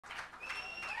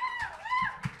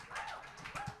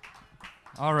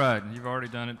All right, you've already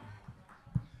done it.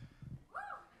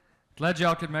 Glad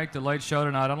y'all could make the late show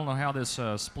tonight. I don't know how this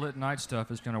split night stuff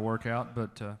is going to work out,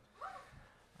 but I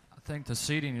think the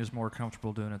seating is more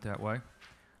comfortable doing it that way.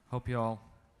 Hope y'all,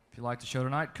 if you like the show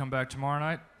tonight, come back tomorrow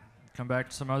night. Come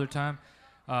back some other time.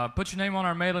 Put your name on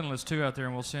our mailing list, too, out there,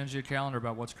 and we'll send you a calendar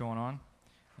about what's going on.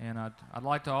 And I'd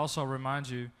like to also remind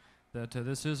you that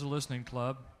this is a listening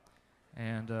club,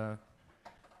 and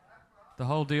the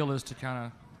whole deal is to kind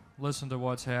of listen to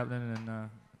what's happening and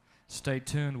stay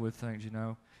tuned with things, you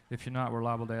know. If you're not, we're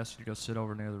liable to ask you to go sit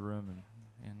over in the other room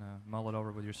and mull it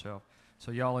over with yourself.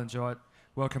 So y'all enjoy it.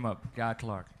 Welcome up, Guy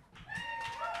Clark.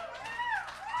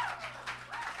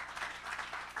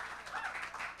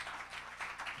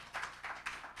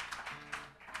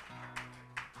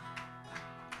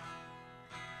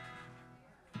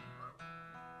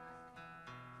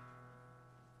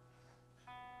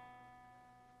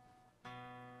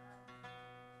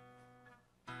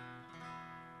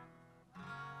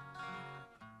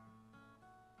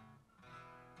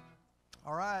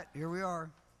 All right, here we are.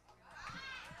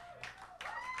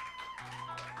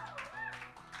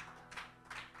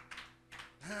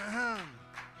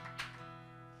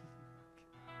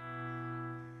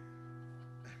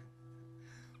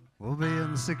 Well,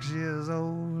 being 6 years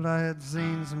old, I had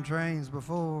seen some trains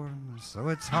before, so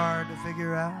it's hard to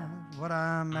figure out what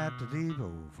I'm at the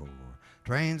depot for.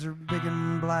 Trains are big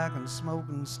and black and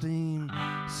smoking steam,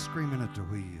 screaming at the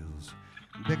wheels.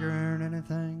 Bigger than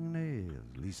anything there is,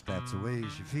 at least that's the way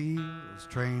she feels.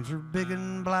 Trains are big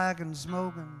and black and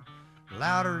smoking,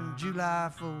 louder than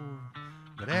July 4.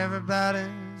 But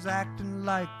everybody's acting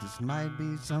like this might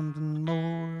be something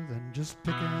more than just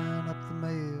picking up the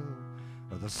mail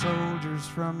or the soldiers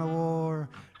from the war.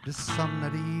 This is something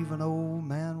that even old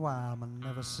man Wyman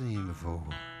never seen before.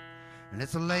 And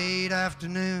it's a late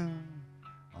afternoon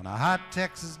on a hot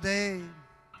Texas day.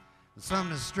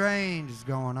 Something strange is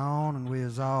going on and we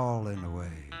is all in the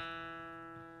way.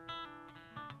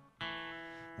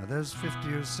 Now there's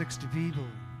 50 or 60 people,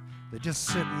 they're just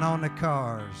sitting on their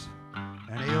cars.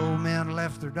 And the old men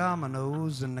left their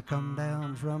dominoes and they come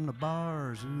down from the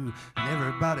bars. Ooh, and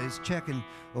everybody's checking.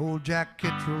 Old Jack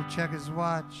Kittrell check his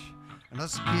watch. And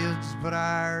us kids put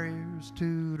our ears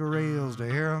to the rails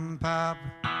to hear 'em pop.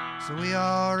 So we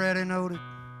already knowed it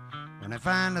when they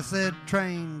finally said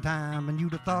train time. And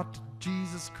you'd have thought that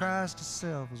Jesus Christ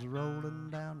himself was rolling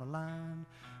down the line,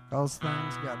 'cause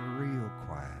things got real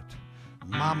quiet.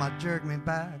 Mama jerked me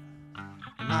back,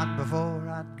 not before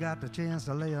I'd got the chance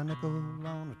to lay a nickel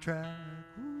on the track.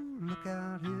 Ooh, look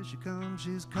out, here she comes,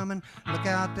 she's coming. Look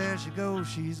out, there she goes,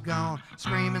 she's gone.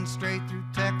 Screaming straight through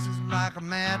Texas like a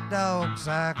mad dog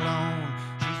cyclone.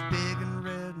 She's big and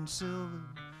red and silver,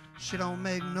 she don't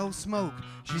make no smoke.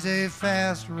 She's a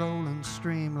fast rolling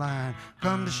streamline,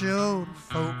 come to show the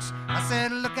folks. I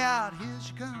said, look out, here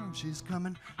she comes, she's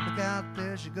coming. Look out,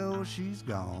 there she goes, she's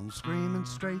gone. Screaming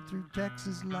straight through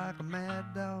Texas like a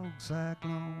mad dog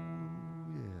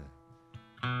cyclone. Yeah.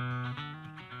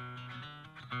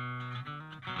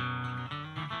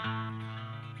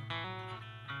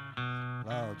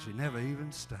 Lord, she never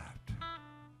even stopped.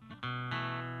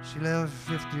 She left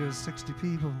 50 or 60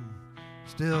 people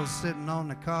still sitting on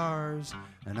the cars,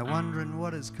 and they're wondering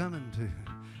what it's coming to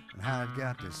and how it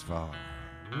got this far.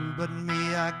 Ooh, but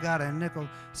me, I got a nickel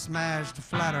smashed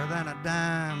flatter than a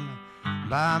dime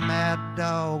by a mad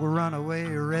dog, runaway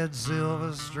red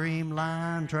silver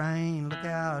streamline train. Look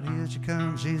out, here she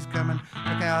comes, she's coming.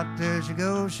 Look out, there she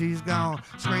goes, she's gone.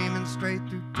 Screaming straight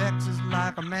through Texas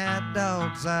like a mad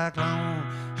dog cyclone.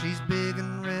 She's big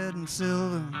and red and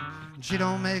silver, she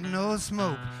don't make no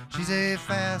smoke. She's a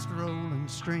fast rolling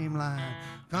streamline,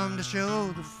 come to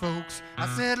show the folks. I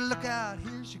said, look out,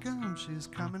 here she comes, she's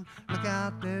coming. Look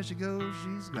out, there she goes,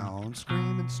 she's gone.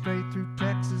 Screaming straight through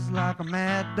Texas like a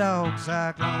mad dog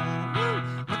cyclone. Woo!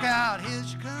 Look out, here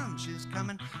she comes, she's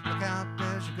coming. Look out,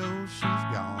 there she goes, she's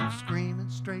gone. Screaming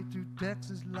straight through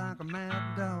Texas like a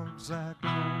mad dog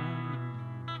cyclone.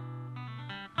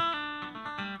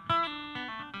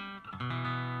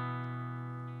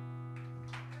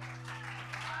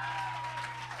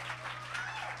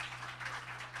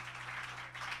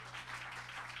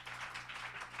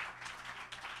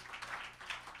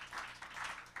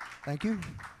 Thank you.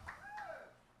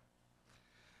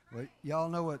 Well, y'all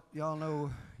know what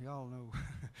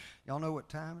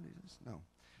time it is? No.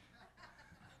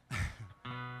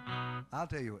 I'll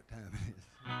tell you what time it is.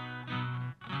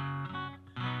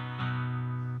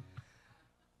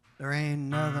 There ain't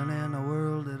nothing in the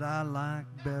world that I like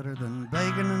better than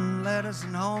bacon and lettuce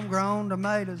and homegrown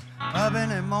tomatoes. Up in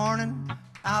the morning,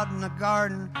 out in the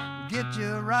garden, get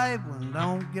you a ripe one,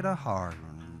 don't get a hard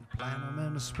one. plant 'em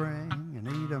in the spring and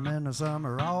eat 'em in the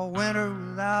summer. All winter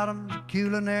without 'em's a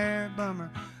culinary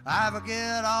bummer. I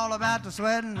forget all about the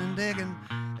sweating and digging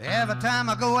every time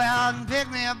I go out and pick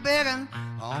me a big 'un.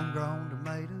 Homegrown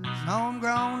tomatoes,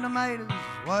 homegrown tomatoes.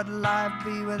 What'd life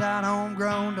be without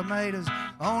homegrown tomatoes?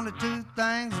 Only two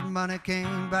things that money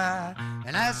can't buy,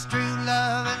 and that's true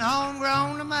love and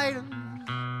homegrown tomatoes.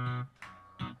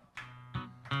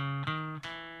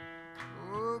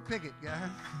 Oh, pick it, guys.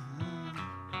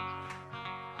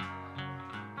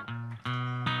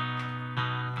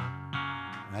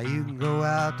 Now you can go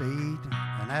out to eat,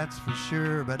 and that's for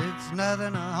sure, but it's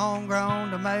nothing a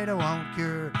homegrown tomato won't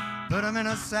cure. Put 'em in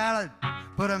a salad,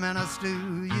 put 'em in a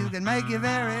stew. You can make your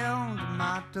very own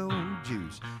tomato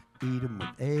juice. Eat 'em with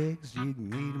eggs, you can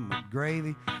eat 'em with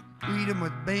gravy. Eat 'em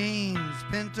with beans,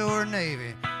 pinto or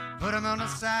navy. Put 'em on the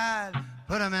side,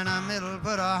 put 'em in the middle.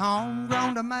 Put a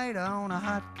homegrown tomato on a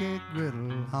hot cake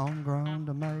griddle. Homegrown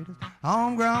tomatoes,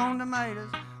 homegrown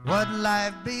tomatoes. What'd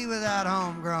life be without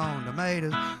homegrown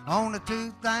tomatoes? Only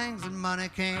two things that money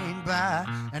can't buy,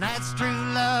 and that's true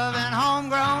love and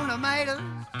homegrown tomatoes.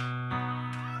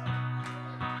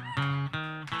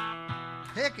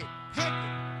 Pick it, pick it,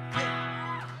 pick it.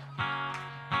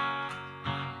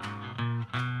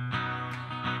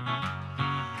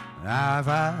 Now if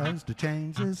I was to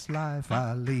change this life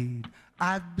I lead,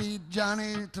 I'd be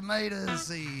Johnny Tomato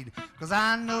Seed, 'cause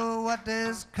I know what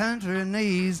this country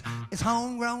needs. It's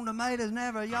homegrown tomatoes in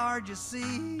every yard you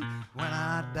see. When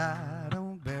I die,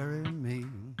 don't bury me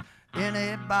in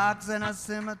a box in a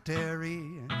cemetery.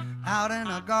 Out in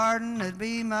a garden, it'd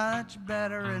be much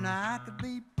better, and I could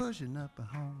be pushing up a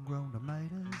homegrown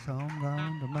tomatoes,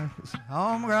 homegrown tomatoes,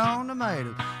 homegrown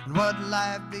tomatoes. And what'd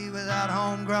life be without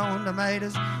homegrown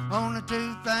tomatoes? Only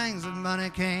two things that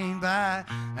money can't buy,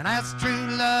 and that's true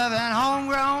love and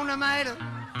homegrown tomatoes.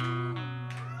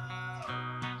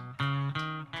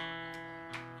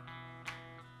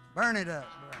 Burn it up.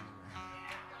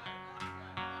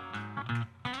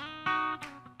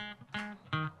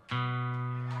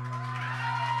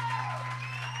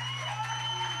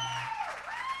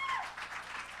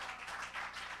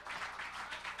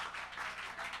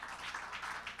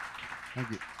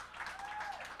 Thank you.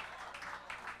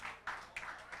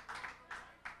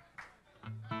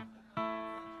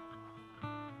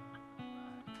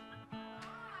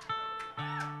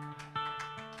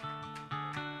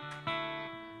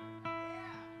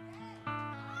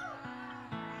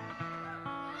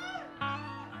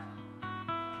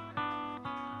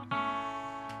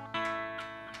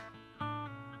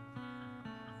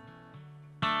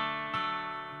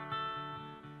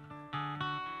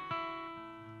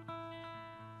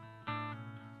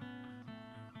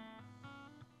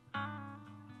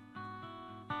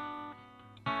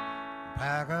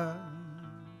 Pack up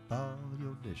all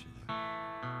your dishes.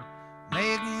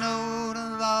 Make note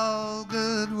of all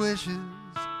good wishes,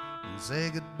 and say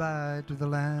goodbye to the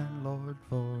landlord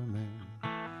for me.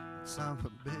 Some of the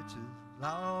bitches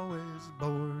always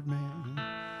bored me.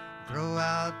 Throw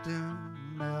out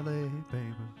them LA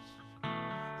papers,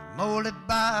 a molded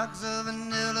box of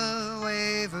vanilla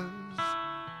wafers.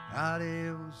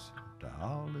 Adios to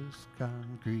all this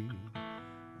concrete.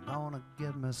 Gonna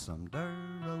get me some dirt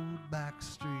road back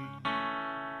street.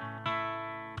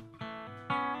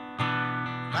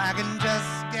 If I can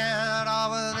just get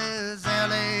off of this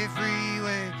LA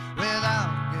freeway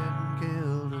without getting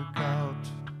killed or caught,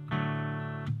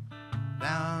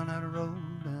 down that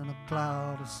road in a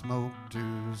cloud of smoke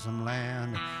to some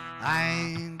land I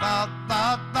ain't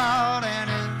bought, and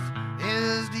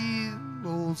is to you,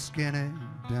 old skinny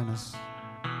Dennis.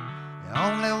 The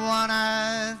only one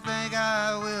I think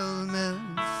I will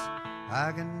miss.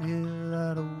 I can hear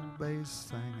that old bass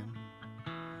singing,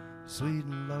 sweet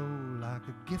and low like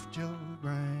a gift you're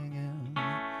bringing.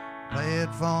 Play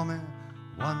it for me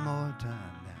one more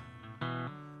time now.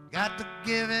 Got to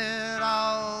give it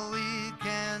all we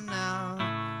can now.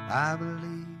 I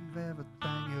believe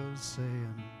everything you're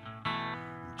saying,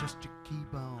 just to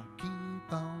keep on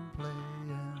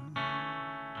playing.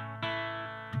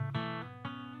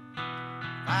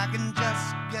 I can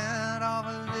just get off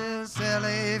of this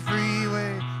LA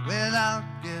freeway without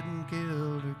getting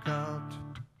killed or caught,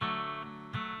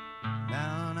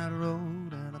 down that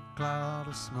road in a cloud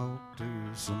of smoke to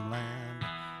some land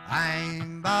I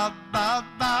ain't bought,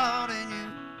 and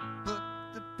you put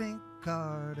the pink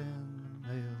card in the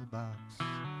mailbox.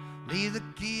 Leave the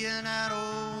key in that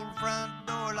old front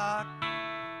door lock.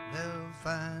 They'll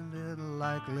find it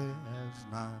likely as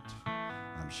not.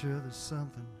 I'm sure there's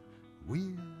something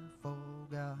we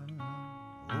forgot.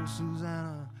 Oh,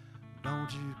 Susanna,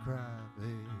 don't you cry,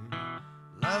 babe.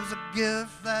 Love's a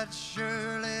gift that's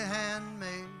surely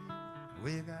handmade.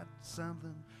 We got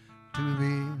something to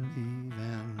believe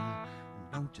in.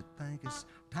 Don't you think it's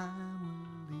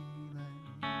time we're leaving?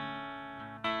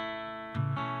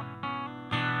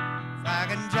 If I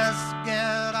can just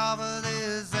get off of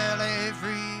this LA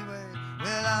freeway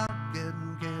without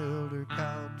getting killed or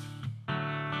caught,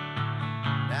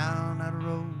 down that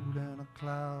road in a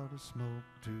cloud of smoke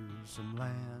to some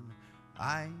land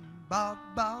I ain't bought.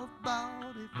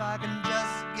 If I can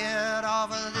just get off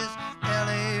of this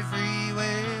LA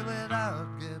freeway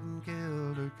without getting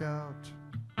killed or caught,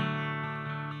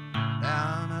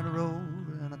 down that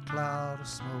road in a cloud of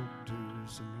smoke to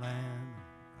some land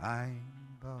I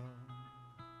ain't bought.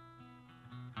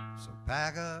 So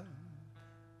pack up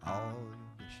all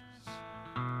your dishes,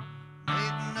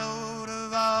 make note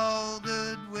of all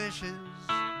good wishes,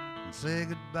 and say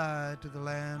goodbye to the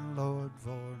landlord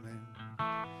for me.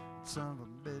 Son of a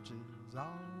bitch is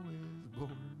always bored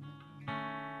me.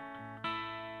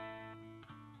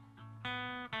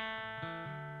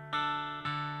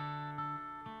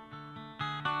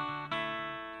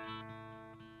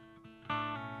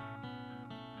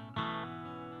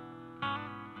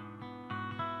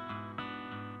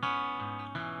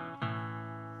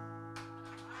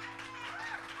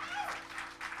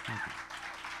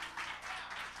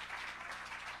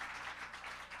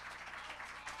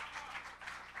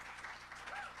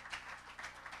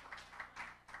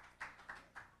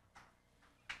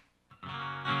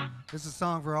 This is a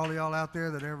song for all of y'all out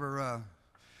there that ever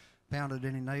pounded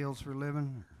any nails for a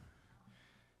living.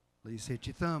 At least hit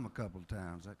your thumb a couple of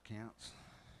times. That counts.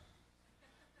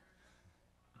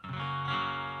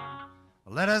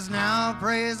 Let us now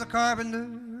praise the carpenter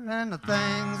and the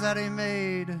things that he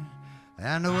made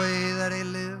and the way that he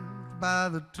lived by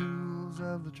the tools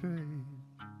of the trade.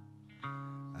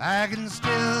 I can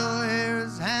still hear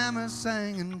his hammer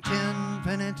singing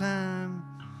 10-penny time,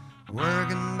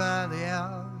 working by the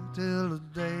hour till the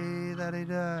day that he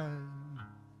died.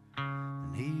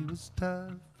 And he was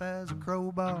tough as a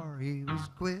crowbar, he was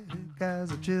quick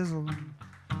as a chisel,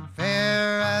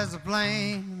 fair as a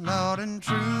plane, Lord, and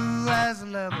true as a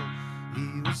level.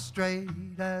 He was straight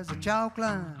as a chalk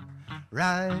line,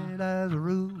 right as a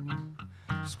rule,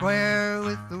 square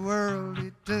with the world.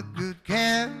 He took good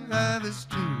care of his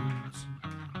tools.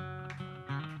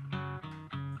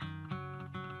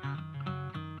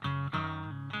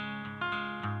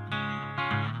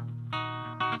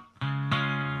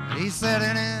 He said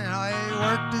in it, he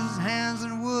worked his hands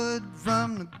in wood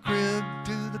from the crib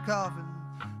to the coffin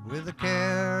with a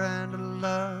care and a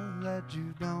love that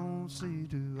you don't see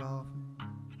too often.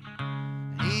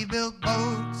 And he built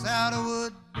boats out of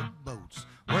wood, big boats,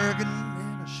 working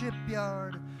in a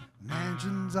shipyard,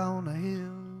 mansions on a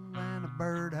hill and a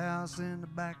birdhouse in the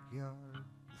backyard.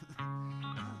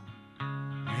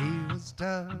 He was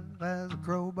tough as a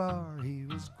crowbar, he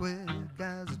was quick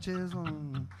as a chisel,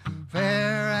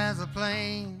 fair as a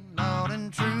plane, Lord,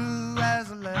 and true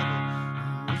as a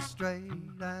level. He was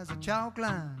straight as a chalk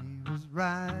line, he was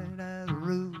right as a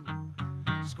rule,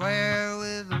 square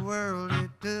with the world. He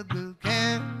took good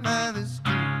care of his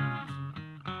tools.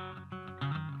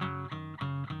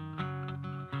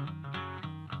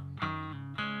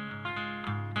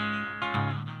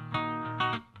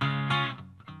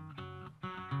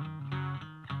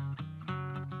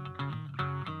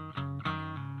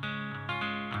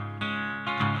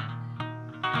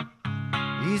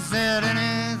 He said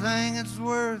anything that's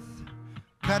worth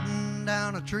cutting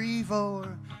down a tree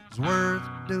for is worth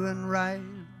doing right.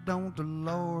 Don't the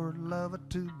Lord love a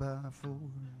 2x4?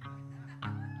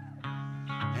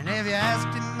 And if you asked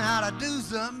him how to do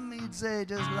something, he'd say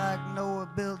just like Noah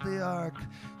built the ark.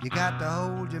 You got to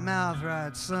hold your mouth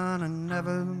right, son, and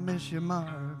never miss your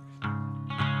mark.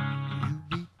 You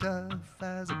be tough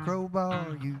as a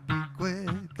crowbar, you be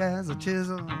quick as a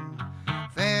chisel,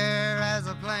 fair as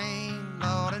a plane,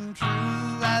 Lord, and true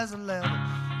as a level.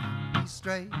 You be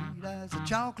straight as a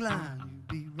chalk line,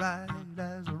 you be right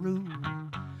as a rule,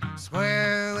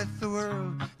 square with the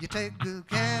world. You take good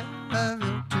care of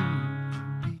your tools.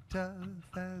 You be tough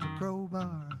as a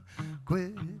crowbar,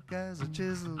 quick as a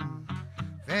chisel,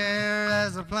 fair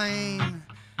as a plane,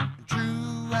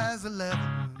 true as a level.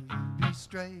 You be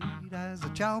straight as a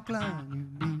chalk line,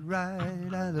 you be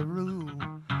right as a rule,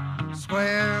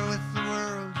 square with the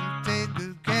world. You take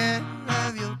good care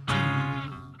of your tools.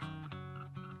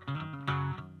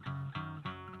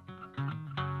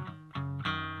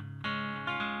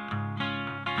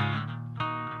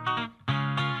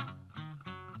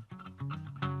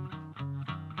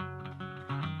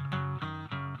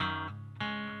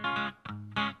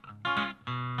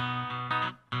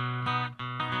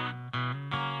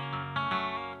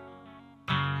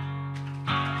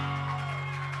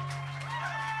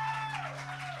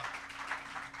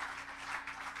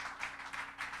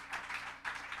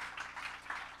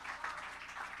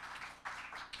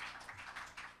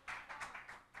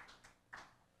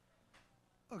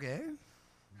 Okay.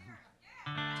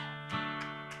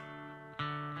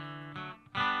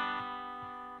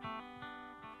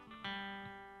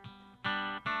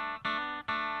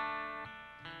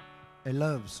 A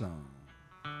love song.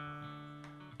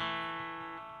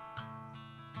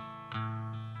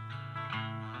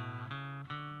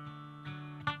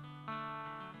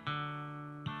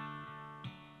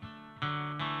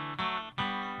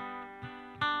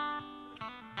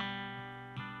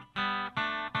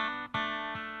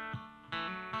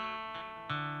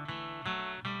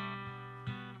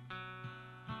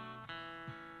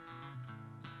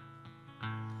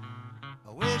 I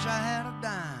wish I had a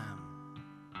dime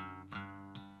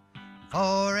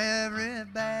for every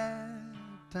bad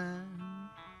time,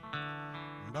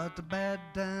 but the bad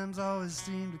times always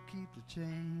seem to keep the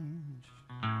change.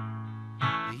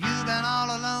 You've been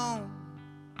all alone,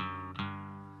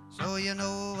 so you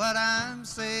know what I'm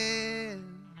saying.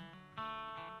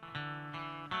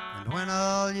 And when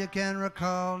all you can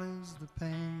recall is the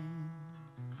pain,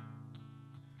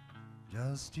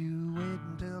 just you wait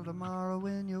until tomorrow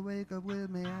when you wake up with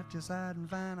me at your side and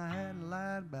find I hadn't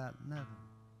lied about nothing.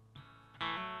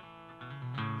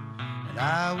 And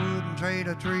I wouldn't trade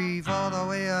a tree for the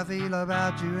way I feel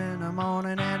about you in the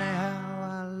morning. Anyhow,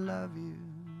 I love you.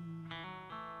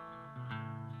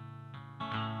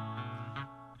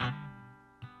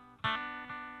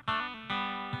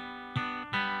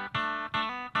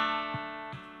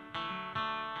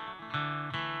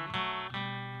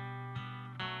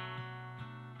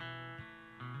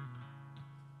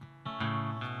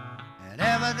 And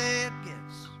every day it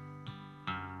gets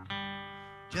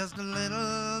just a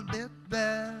little bit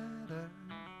better.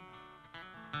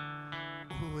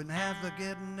 Oh, and half the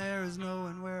getting there is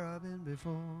knowing where I've been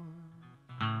before.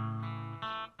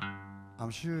 I'm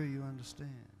sure you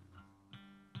understand,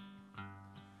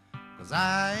 'cause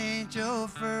I ain't your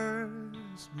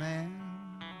first man.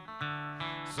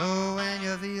 So when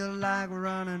you feel like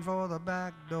running for the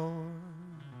back door,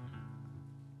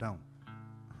 don't.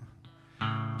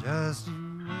 Just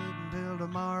you wait until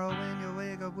tomorrow when you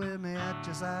wake up with me at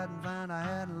your side and find I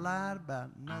hadn't lied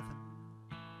about nothing.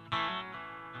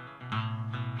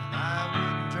 And I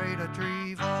wouldn't trade a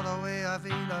tree for the way I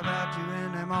feel about you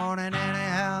in the morning.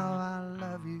 Anyhow, I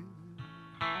love you.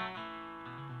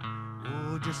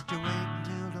 Oh, just you wait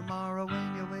until tomorrow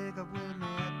when you wake up with me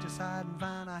at your side and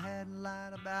find I hadn't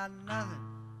lied about nothing.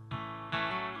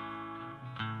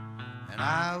 And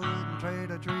I wouldn't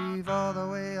trade a tree for the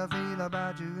way I feel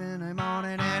about you in the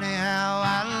morning. Anyhow,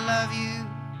 I love you.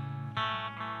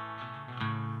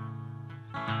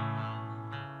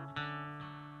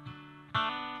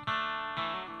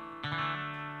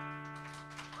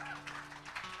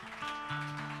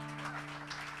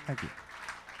 Thank you.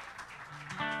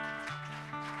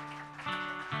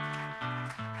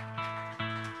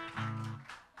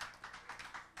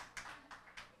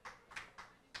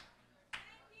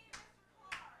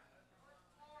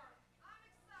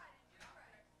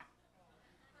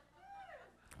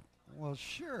 Well,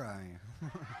 sure I am.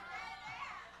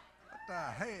 What the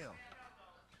hell?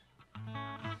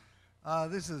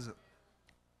 This is a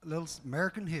little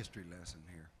American history lesson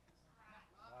here.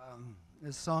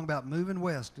 This song about moving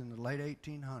west in the late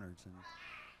 1800s, and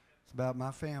it's about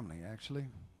my family, actually,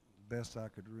 best I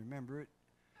could remember it.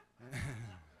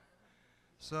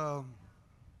 So,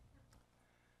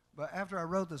 but after I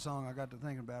wrote the song, I got to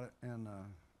thinking about it, and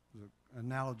the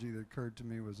analogy that occurred to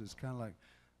me was it's kind of like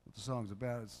what the song's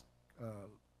about. It's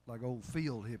like old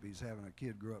field hippies having a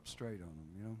kid grow up straight on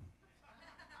them, you know?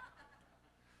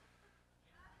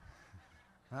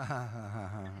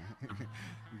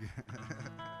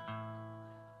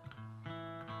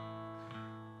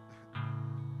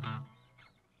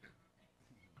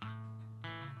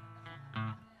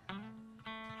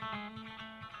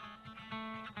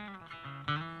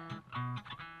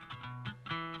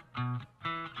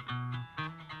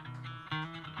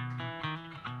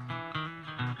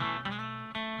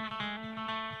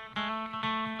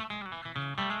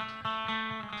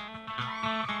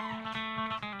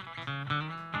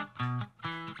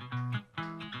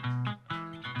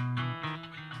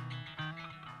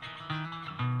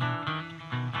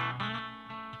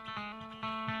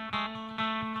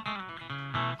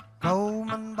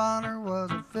 Coleman Bonner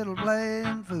was a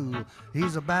fiddle-playing fool.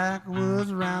 He's a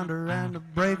backwoods rounder and a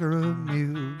breaker of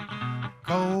mule.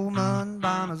 Coleman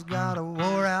Bonner's got a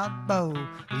wore-out bow.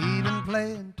 He been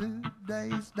playing 2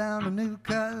 days down the New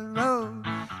Cut Road.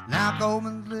 Now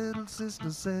Coleman's little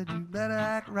sister said, "You better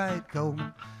act right,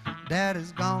 Coleman.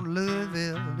 Daddy's gone to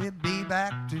Louisville, he'll be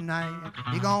back tonight.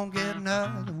 He gonna get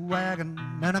another wagon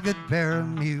and a good pair of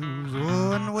mules.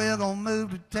 Oh, and we're gonna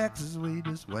move to Texas, we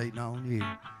just waiting on you.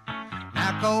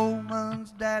 Now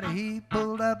Coleman's daddy, he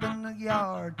pulled up in the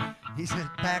yard. He said,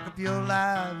 pack up your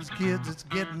lives, kids, it's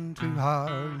getting too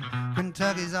hard.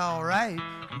 Kentucky's all right,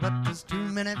 but there's too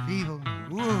many people.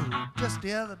 Ooh, just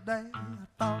the other day, I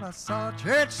thought I saw a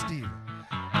church steeple.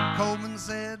 Coleman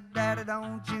said, Daddy,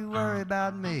 don't you worry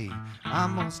about me.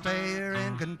 I'm gonna stay here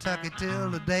in Kentucky till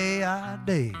the day I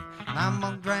die. I'm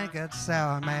gonna drink that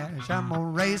sour mash, I'm gonna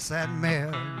race that mare.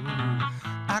 Ooh,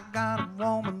 I got a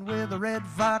woman with a red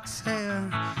fox hair.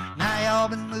 Now y'all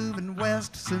been moving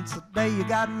west since the day you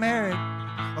got married.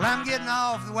 Well, I'm getting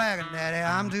off the wagon, Daddy,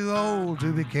 I'm too old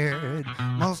to be carried.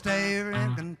 I'm gonna stay here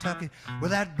in Kentucky where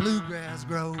that bluegrass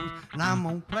grows, and I'm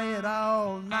gonna play it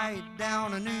all night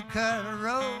down a New Cut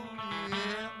Road.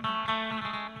 Yeah.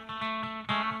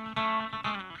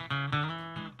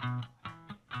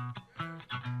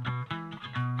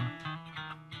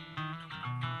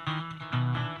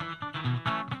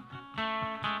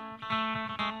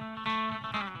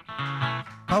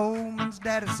 Coleman's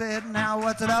daddy said, now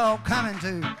what's it all coming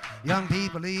to? Young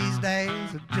people these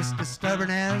days are just as stubborn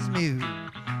as mute.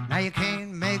 Now you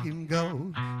can't make him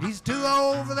go, he's too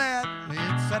old for that.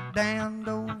 It's that damned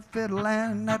old fiddle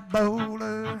and that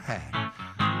bowler hat.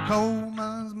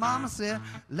 Coleman's mama said,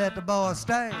 let the boy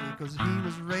stay, 'cause he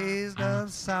was raised up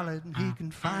solid and he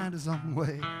can find his own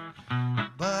way.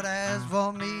 But as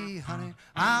for me, honey,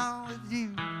 I'm with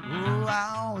you. Oh,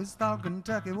 I always thought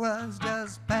Kentucky was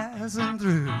just passing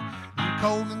through. And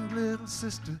Coleman's little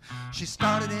sister, she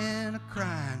started in a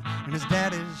crying, and his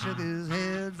daddy shook his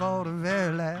head for the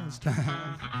very last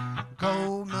time.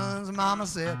 Coleman's mama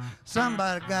said,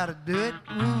 somebody gotta do it.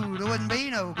 Ooh, there wouldn't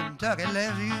be no Kentucky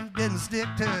unless you didn't stick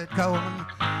to it, Coleman.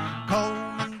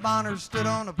 Coleman Bonner stood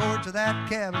on the porch of that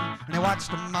cabin, and he watched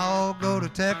them all go to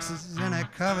Texas in a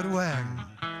covered wagon.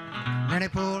 Then he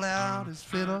pulled out his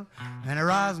fiddle and he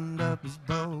rosined up his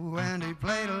bow, and he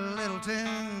played a little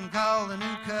tune called the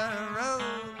New Cut Road.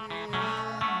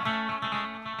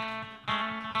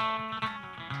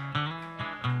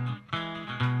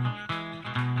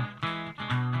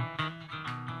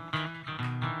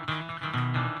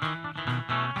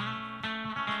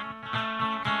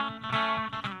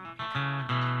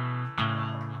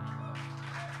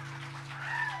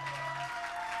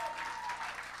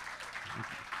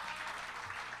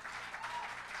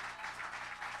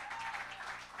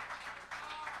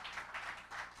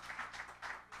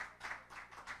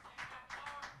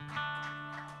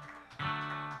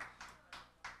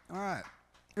 All right,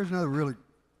 here's another real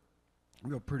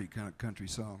pretty kind of country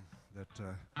song that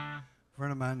a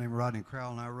friend of mine named Rodney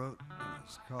Crowell and I wrote.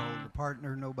 It's called The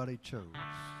Partner Nobody Chose.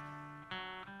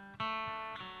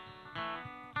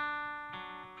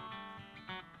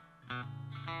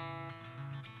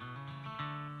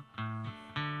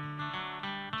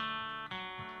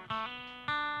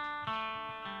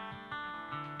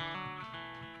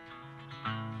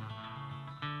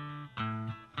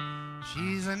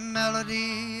 She's a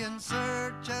melody in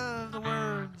search of the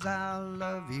words, I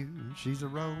love you. She's a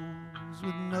rose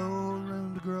with no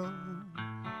room to grow.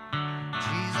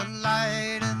 She's a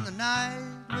light in the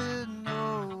night with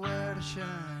nowhere to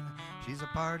shine. She's a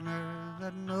partner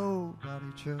that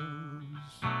nobody chose.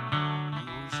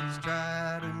 Oh, she's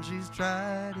tried and she's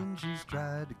tried and she's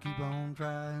tried to keep on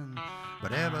trying,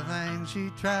 but everything she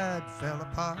tried fell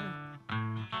apart.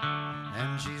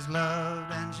 And she's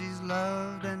loved and she's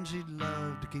loved and she'd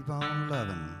love to keep on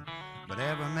loving, but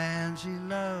every man she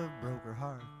loved broke her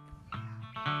heart.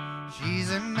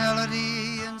 She's a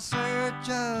melody in search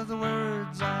of the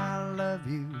words, I love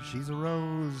you. She's a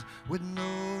rose with no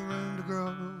room to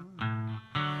grow.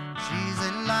 She's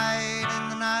a light in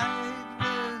the night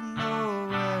with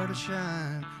nowhere to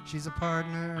shine. She's a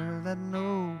partner that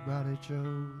nobody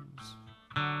chose.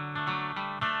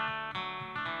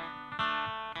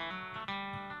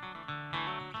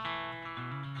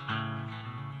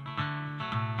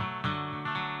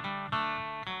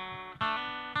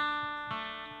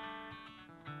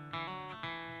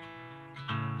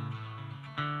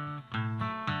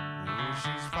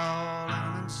 She's fallen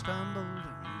and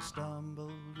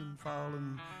stumbled and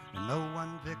fallen, and no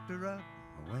one picked her up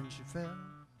when she fell.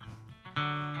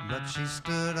 But she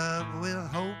stood up with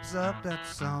hopes up that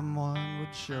someone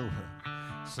would show her.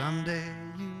 Someday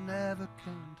you never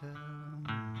can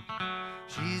tell.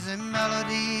 She's a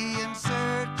melody in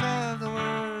search of the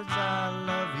words, I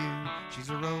love you. She's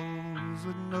a rose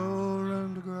with no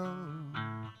room to grow.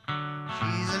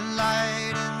 She's a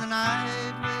light in the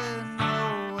night with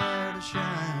nowhere to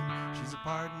shine. She's a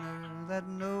partner that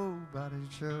nobody nobody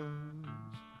shows.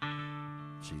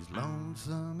 She's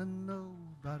lonesome and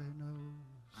nobody knows.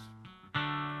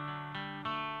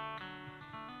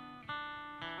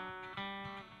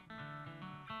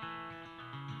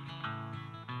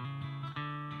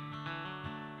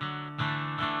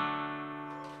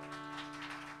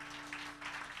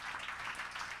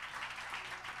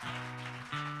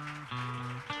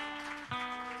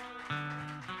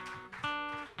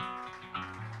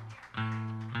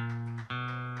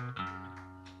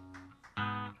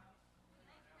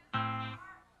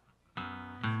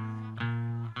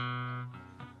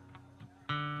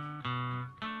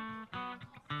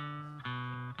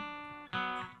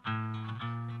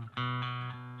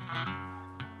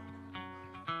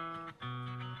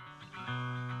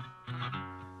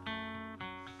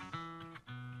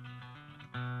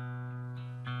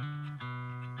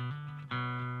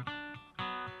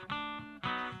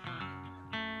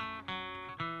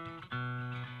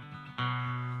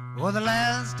 Well, the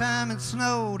last time it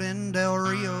snowed in Del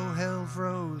Rio, hell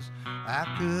froze. I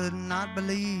could not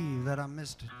believe that I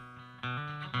missed it.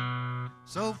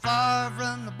 So far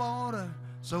from the border,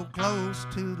 so close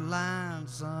to the line,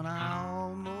 son, I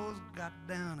almost got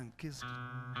down and kissed it.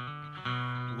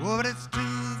 Oh, but it's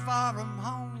too far from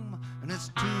home, and it's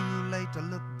too late to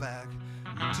look back.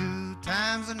 And 2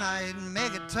 times a night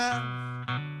make it tough.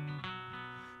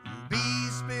 B.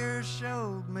 Spears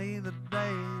showed me the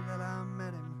day that I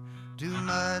met him. Too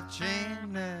much ain't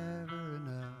never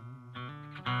enough.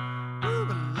 Ooh,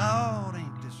 but Lord,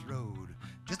 ain't this road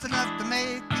just enough to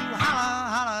make you holler,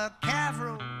 holler, calf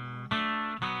rope.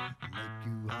 Make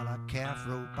you holler, calf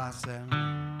rope, I said.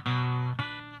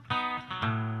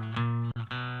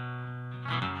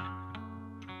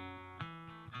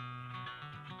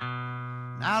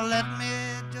 Now let me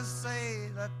just say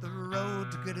that the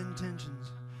road to good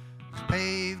intentions is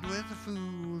paved with the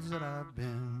fools that I've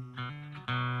been.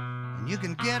 And you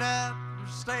can get up or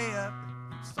stay up,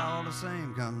 it's all the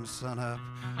same come sun up.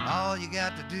 All you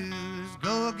got to do is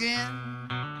go again.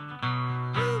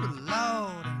 Ooh,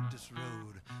 Lord, ain't this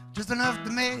road just enough to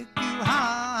make you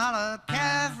holler, holler,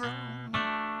 calf rope.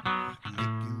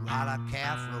 Make you holler,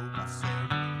 calf rope, I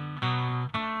said.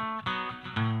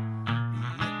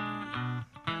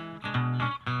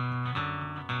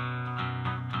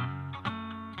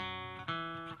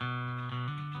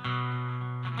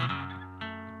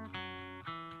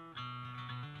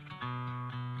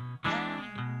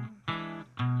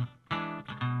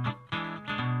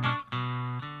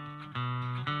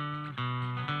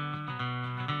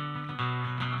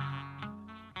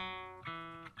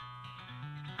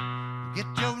 Get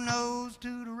your nose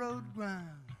to the road grind,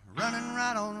 running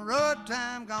right on road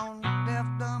time, gone deaf,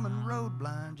 dumb, and road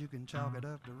blind. You can chalk it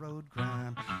up to road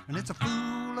crime, and it's a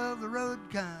fool of the road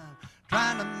kind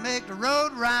trying to make the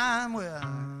road rhyme. Well,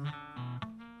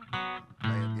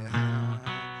 play it behind,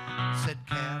 said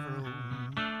calf rope,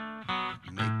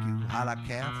 make you holler,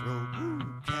 calf rope,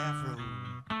 ooh, calf rope.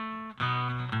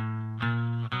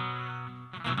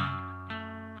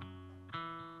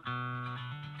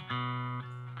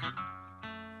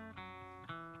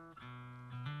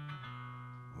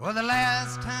 Well, the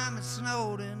last time it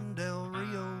snowed in Del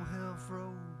Rio, hell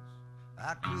froze.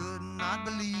 I could not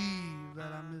believe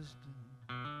that I missed it.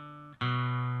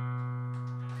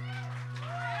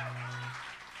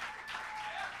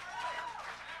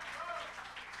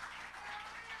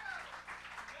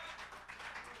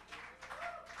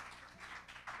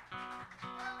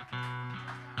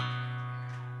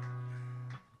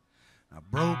 Now,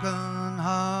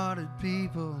 broken-hearted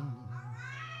people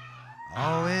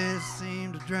always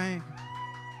seem to drink,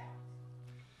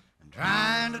 and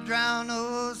trying to drown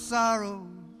those sorrows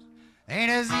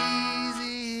ain't as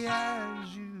easy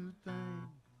as you think.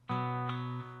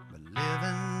 But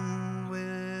living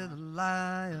with a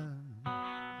lion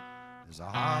is a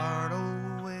hard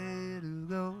old way to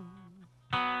go,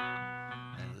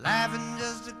 and laughing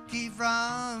just to keep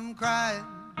from crying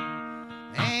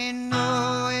ain't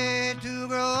no way to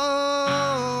grow.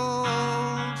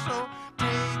 So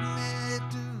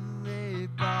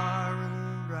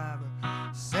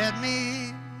set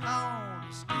me on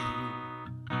the stool.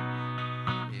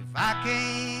 If I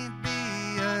can't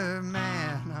be a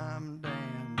man, I'm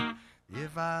damned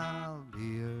if I'll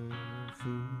be a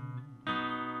fool.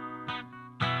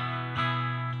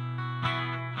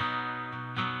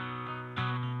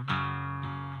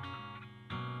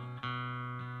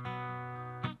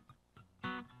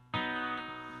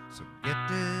 So get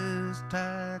this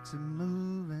taxi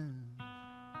moving,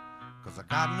 'cause I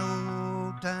got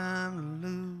no time to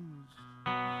lose.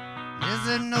 Is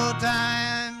there no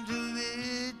time to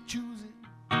be choosing?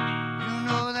 You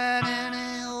know that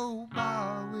any old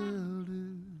bar will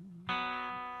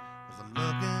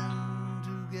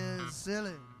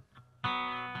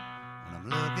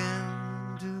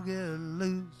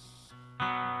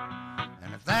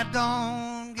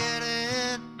don't get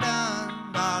it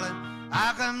done, darling,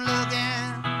 I come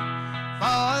looking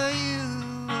for you.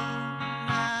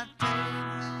 Now take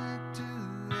me to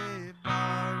a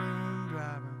barroom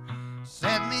driver,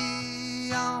 set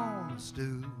me on a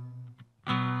stool.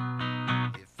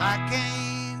 If I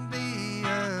can't be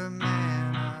a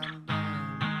man, I'm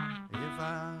damned if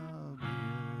I'll be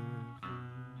a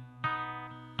fool.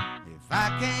 If I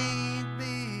can't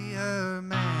be a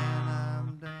man,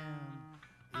 I'm damned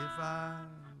if I'll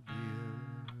be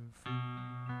a fool.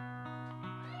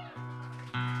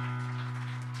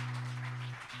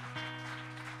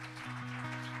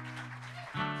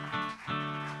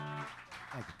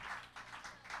 Thank you.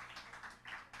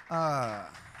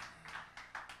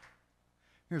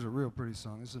 Here's a real pretty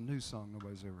song. It's a new song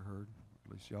nobody's ever heard.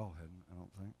 At least y'all hadn't, I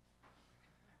don't think.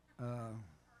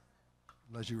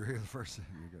 Unless you were here the first time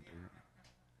you got to hear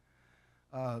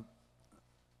it.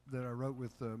 That I wrote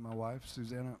with my wife,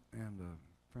 Susanna, and a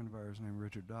friend of ours named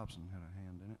Richard Dobson had a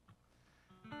hand in it.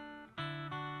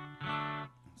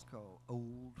 It's called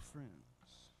Old Friends.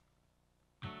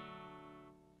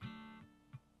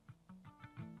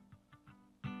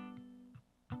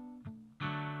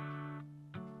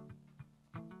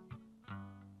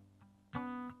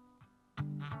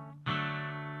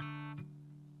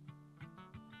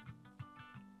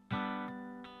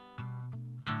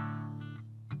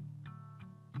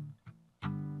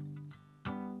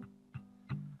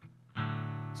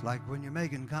 It's like when you're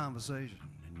making conversation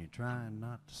and you're trying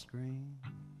not to scream,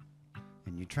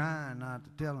 and you're trying not to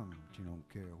tell them that you don't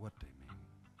care what they mean.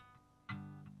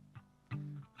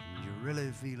 And you're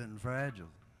really feeling fragile,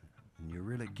 and you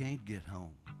really can't get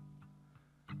home,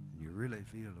 and you really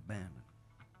feel abandoned,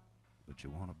 but you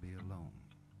want to be alone.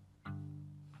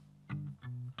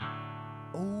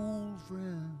 Old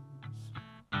friends,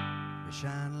 they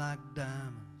shine like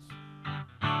diamonds.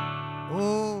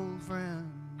 Old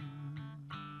friends,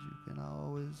 you can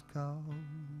always call.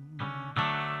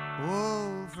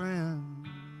 Old friend,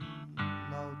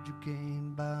 Lord, you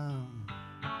can't buy 'em.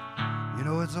 You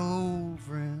know it's old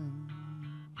friends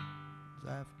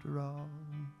after all.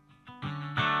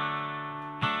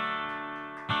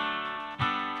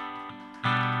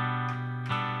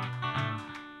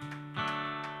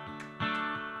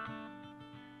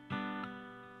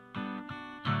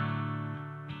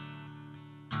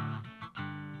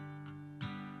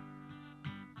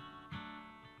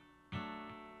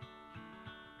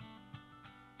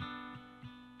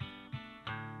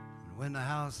 When the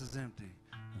house is empty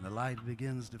and the light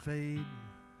begins to fade,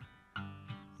 and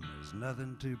there's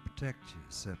nothing to protect you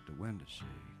except a window shade,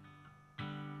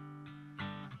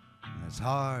 and it's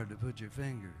hard to put your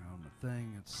finger on the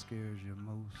thing that scares you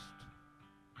most,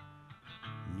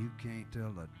 and you can't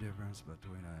tell the difference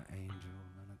between an angel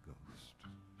and a ghost.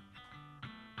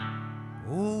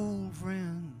 Old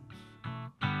friends,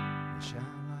 they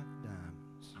shine like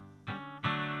diamonds.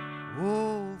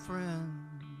 Old friends,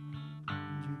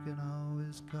 you can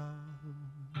always call.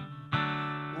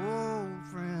 Old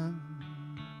friend,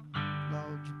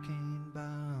 Lord, you can't buy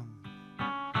 'em.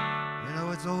 You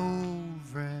know it's old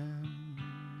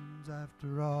friends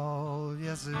after all.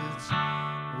 Yes, it's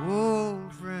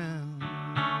old friends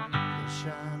that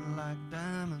shine like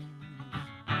diamonds.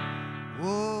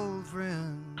 Old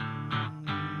friend,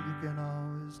 you can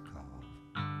always call.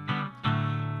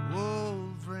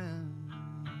 Old friend,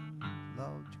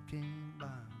 Lord, you can't buy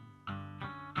 'em.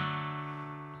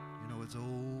 It's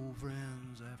old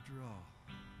friends after all.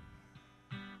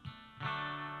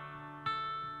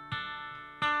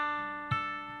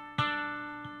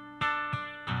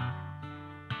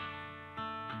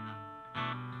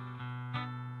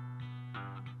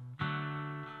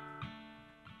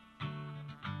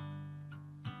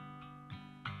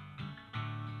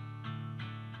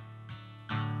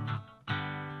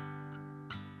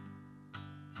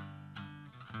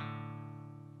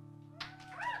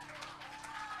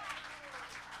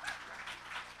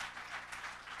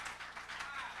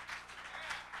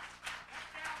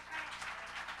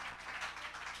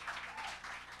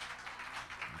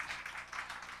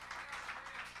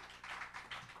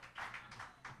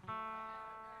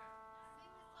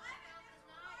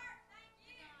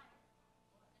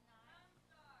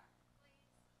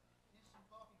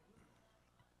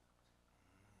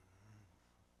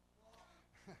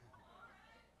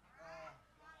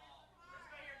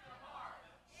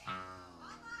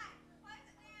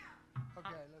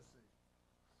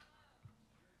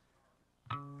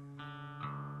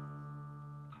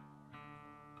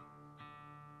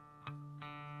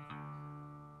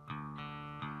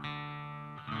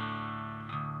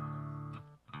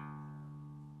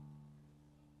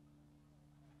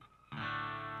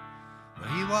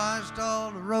 washed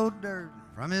all the road dirt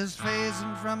from his face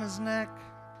and from his neck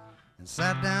and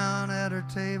sat down at her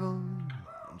table,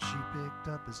 and she picked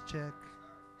up his check.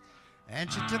 And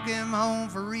she took him home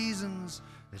for reasons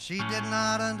that she did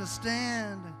not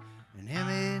understand. And him,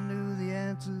 he knew the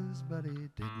answers, but he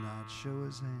did not show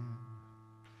his hand.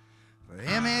 For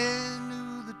him, he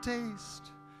knew the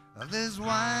taste of this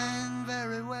wine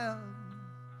very well.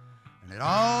 And it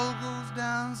all goes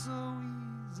down so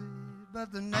easy,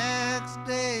 but the next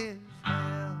day is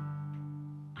hell.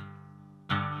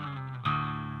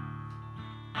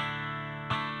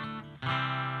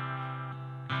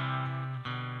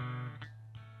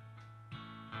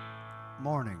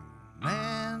 Morning,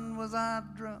 man, was I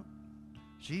drunk?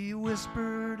 She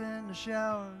whispered in the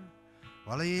shower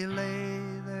while he lay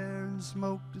there and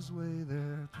smoked his way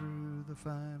there through the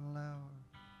final hour.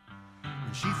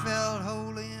 And she felt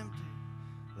wholly empty,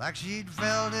 like she'd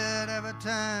felt it every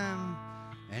time.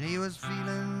 And he was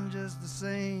feeling just the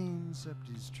same, except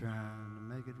he's trying to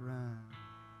make it rhyme.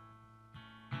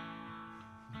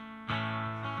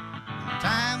 And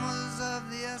time was of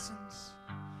the essence,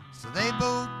 so they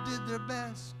both did their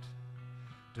best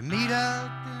to meet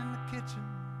up in the kitchen,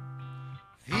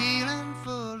 feeling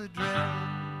fully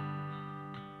dressed.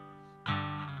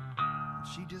 And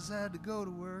she just had to go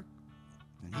to work,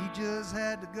 and he just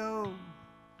had to go.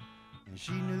 And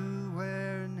she knew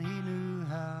where and he knew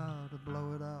how to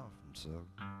blow it off. And so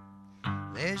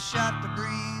they shot the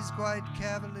breeze quite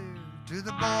cavalier to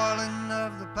the boiling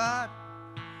of the pot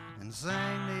and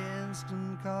sang the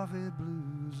instant coffee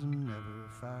blues and never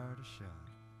fired a shot.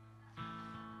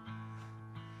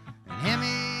 And him,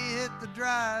 he hit the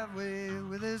driveway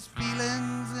with his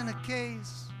feelings in a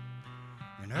case,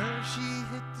 and her, she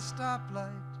hit the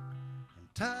stoplight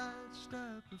and touched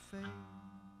up her face.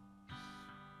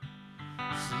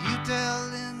 So you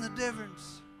tell in the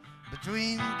difference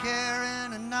between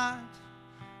caring and not,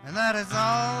 and that it's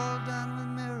all done with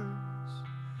mirrors,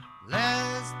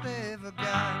 lest they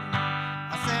forgot.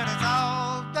 I said it's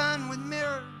all done with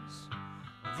mirrors,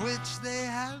 of which they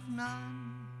have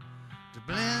none, to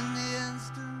blend the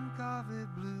instant coffee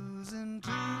blues into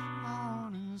the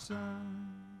morning sun.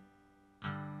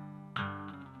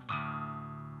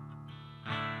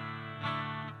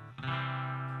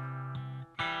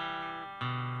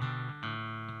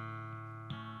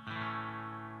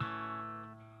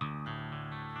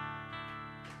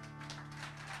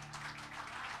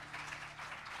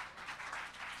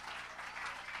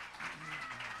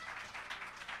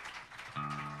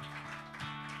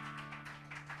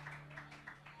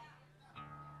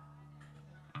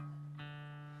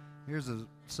 Here's a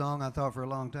song I thought for a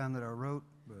long time that I wrote,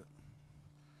 but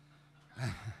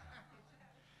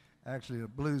actually a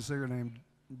blues singer named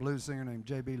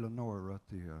J.B. Lenore wrote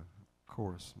the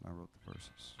chorus, and I wrote the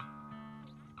verses.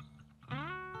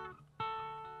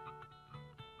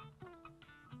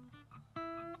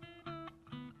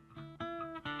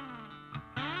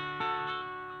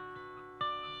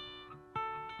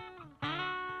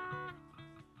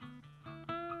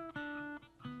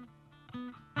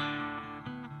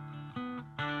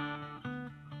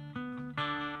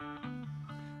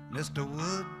 Mr.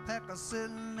 Woodpecker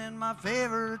sitting in my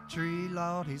favorite tree,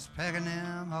 Lord, he's pecking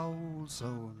them holes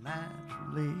so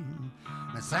naturally. And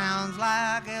it sounds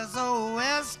like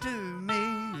SOS to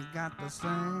me. You got to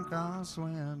sink or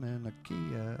swim in the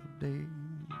key of D.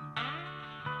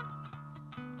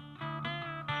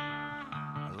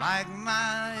 I like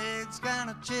my eggs kind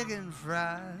of chicken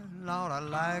fried, Lord, I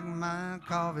like my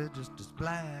coffee just as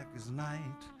black as night.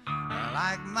 I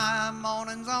like my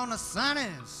mornings on the sunny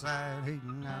side. Hey,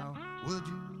 now, would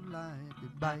you like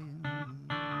it biting?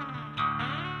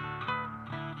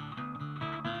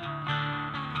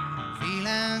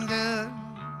 Feeling good.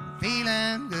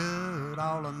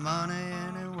 All the money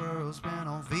in the world spent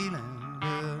on feeling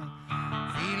good.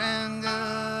 Feeling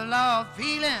good, Lord,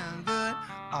 feeling good.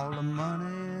 All the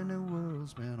money in the world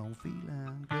spent on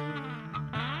feeling good.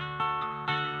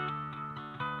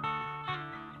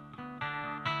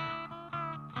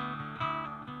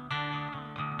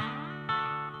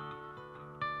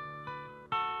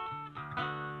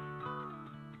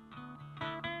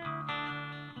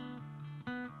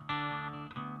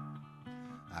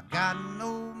 Got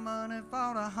no money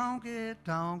for the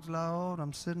honky-tonks, Lord.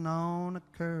 I'm sitting on the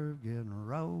curb getting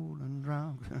rolling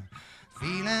drunk.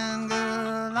 Feeling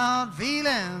good, Lord,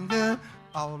 feeling good.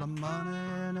 All the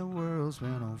money in the world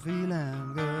spent on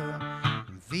feeling good.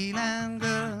 Feeling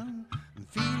good,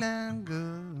 feeling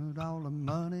good. All the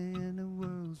money in the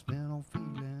world spent on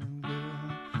feeling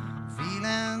good.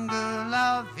 Feeling good,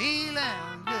 Lord,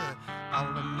 feeling good.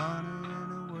 All the money in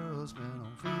the world spent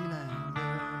on feeling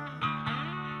good.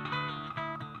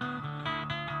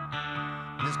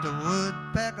 Just a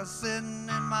woodpecker sitting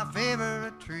in my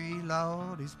favorite tree,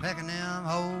 Lord. He's pecking them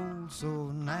holes so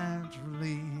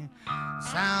naturally.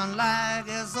 Sound like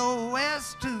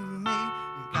SOS to me.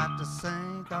 You got to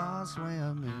sink or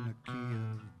swim in a key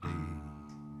of D.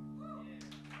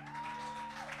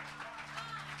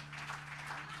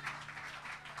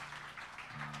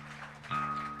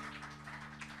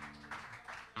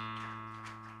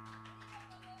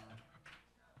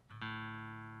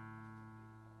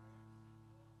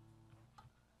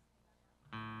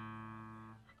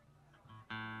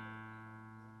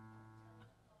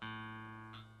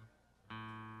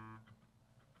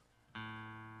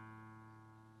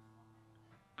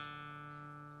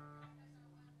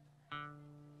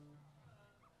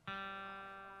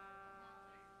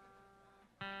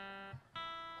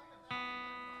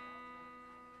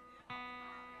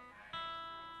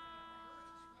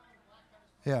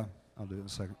 Yeah, I'll do it in a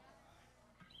second.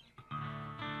 A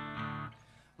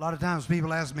lot of times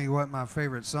people ask me what my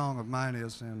favorite song of mine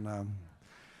is, and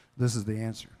this is the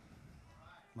answer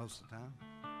most of the time.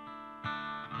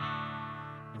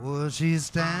 Well, she's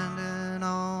standing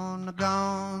on the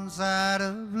gone side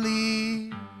of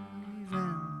leaving.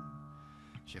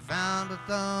 She found a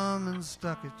thumb and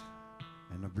stuck it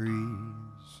in the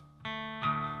breeze.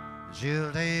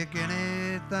 She'll take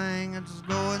anything that's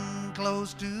going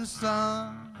close to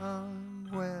somewhere.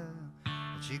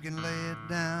 She can lay it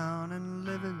down and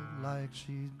live it like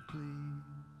she'd please.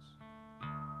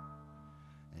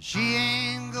 And she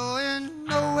ain't going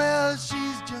nowhere,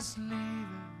 she's just leaving.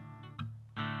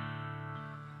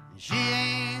 And she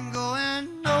ain't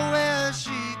going nowhere,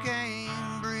 she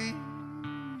can't breathe.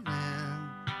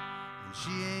 And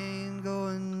she ain't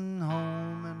going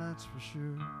home, and that's for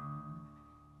sure.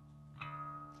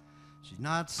 She's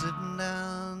not sitting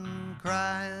down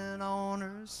crying on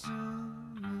her suitcase.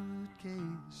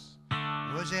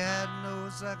 Well, she had no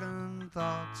second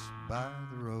thoughts by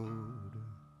the road.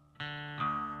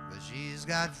 But she's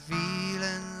got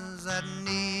feelings that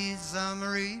need some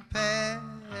repairing,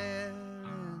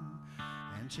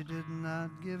 and she did not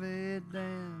give a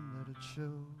damn that it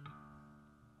showed.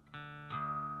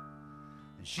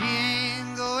 And she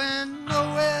ain't going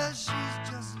nowhere,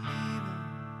 she's just leaving.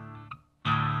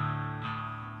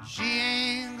 She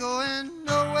ain't going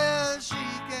nowhere, she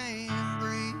can't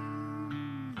breathe.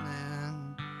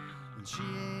 And she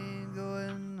ain't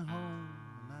going home,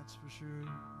 and that's for sure.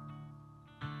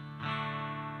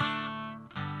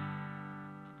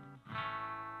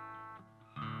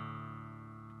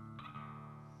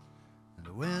 And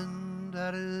the wind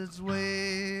had its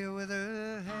way with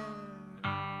her hair,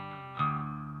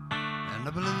 and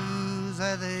the blues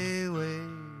had their way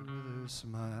with her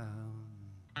smile.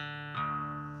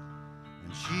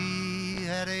 And she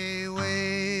had a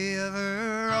way of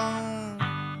her own,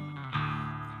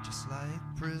 just like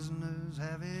prisoners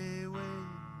have a way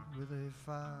with a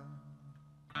file.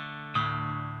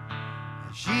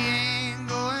 And she ain't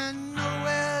going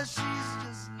nowhere, she's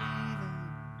just leaving.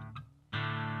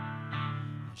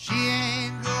 And she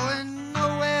ain't going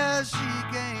nowhere, she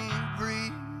can't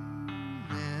breathe.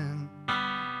 And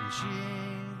she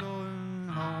ain't going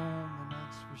home, and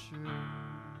that's for sure.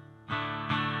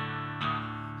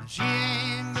 She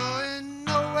ain't going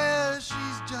nowhere,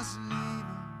 she's just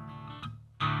leaving.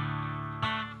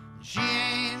 She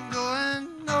ain't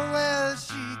going nowhere,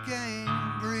 she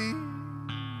can't breathe.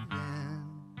 And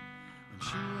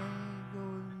she ain't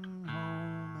going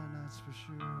home, and that's for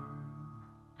sure.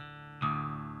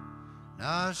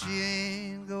 No, she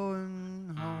ain't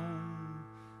going home,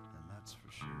 and that's for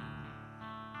sure.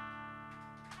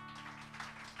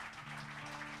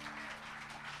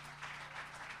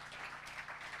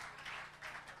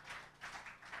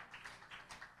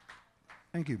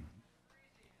 Thank you.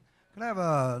 Can I have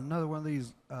another one of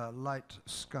these light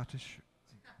Scottish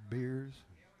beers?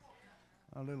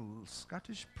 A little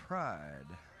Scottish pride.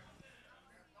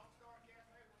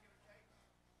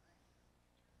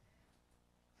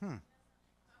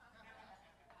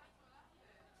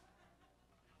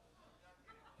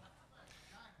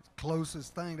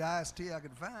 Closest thing to iced tea I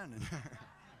could find.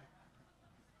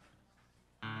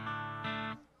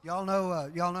 Y'all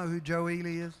know who Joe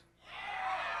Ely is?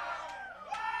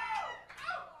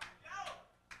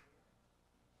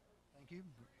 Thank you.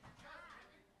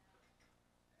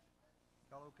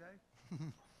 Y'all okay?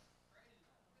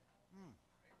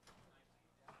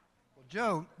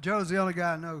 Well, Joe's the only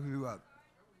guy I know who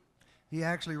he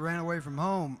actually ran away from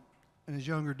home in his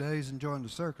younger days and joined the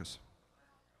circus.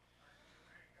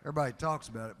 Everybody talks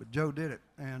about it, but Joe did it,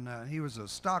 and he was a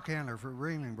stock handler for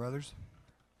Ringling Brothers.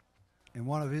 And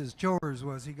one of his chores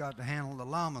was he got to handle the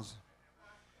llamas.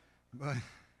 But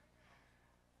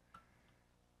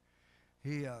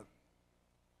He,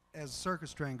 as a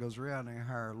circus train goes around, they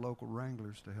hire local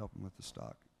wranglers to help them with the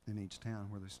stock in each town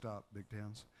where they stop, big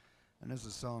towns. And this is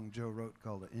a song Joe wrote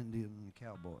called The Indian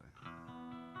Cowboy.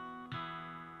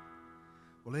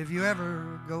 Well, if you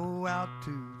ever go out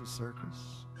to the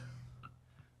circus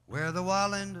where the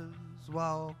Wallendas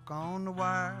walk on the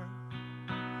wire,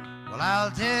 well,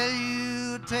 I'll tell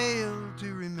you a tale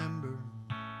to remember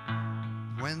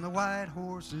when the white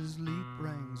horse's leap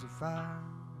rings of fire.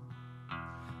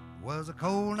 It was a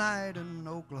cold night in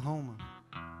Oklahoma,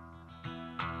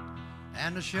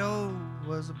 and the show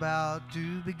was about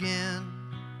to begin,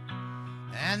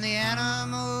 and the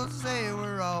animals, they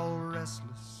were all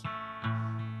restless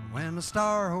when the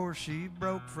star horse, she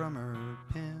broke from her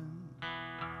pen.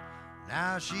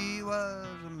 Now she was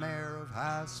a mare of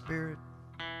high spirit,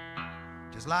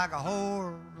 just like a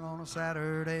whore on a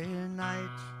Saturday night.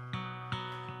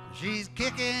 She's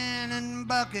kicking and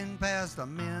bucking past the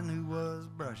men who was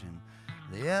brushing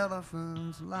the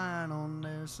elephants lying on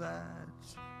their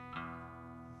sides.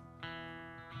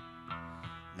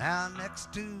 Now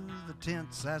next to the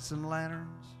tent sat some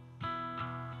lanterns,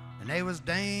 and they was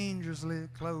dangerously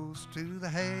close to the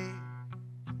hay.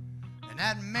 And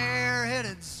that mare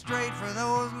headed straight for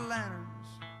those lanterns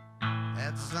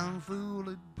that some fool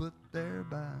had put there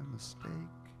by mistake.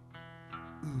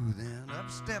 Ooh, then up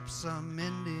steps some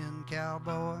Indian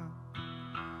cowboy,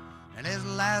 and his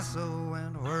lasso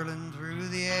went whirling through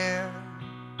the air.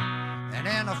 And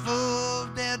in a full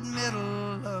dead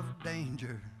middle of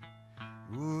danger,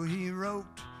 ooh, he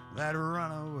roped that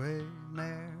runaway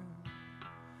mare.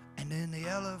 And then the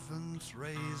elephants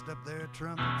raised up their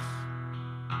trumpets,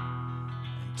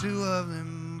 and two of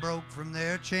them broke from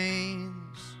their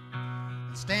chains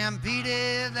and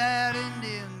stampeded that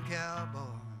Indian cowboy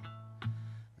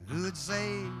who had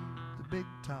saved the big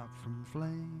top from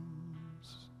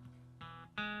flames.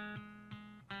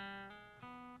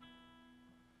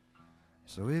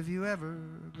 So if you ever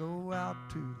go out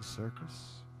to the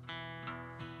circus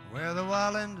where the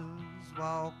Wallendas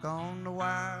walk on the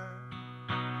wire,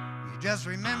 you just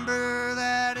remember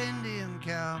that Indian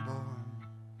cowboy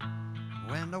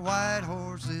when the white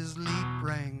horse's leap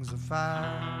rings of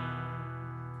fire.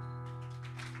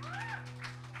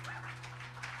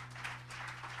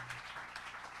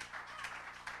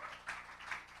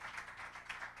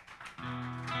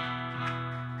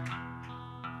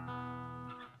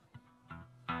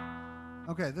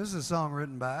 Okay, this is a song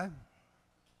written by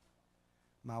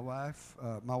my wife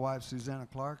Susanna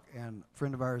Clark, and a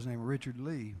friend of ours named Richard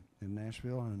Lee in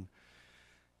Nashville. And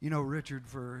you know Richard,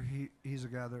 he's a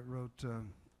guy that wrote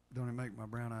Don't It Make My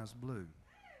Brown Eyes Blue,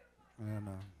 and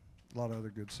a lot of other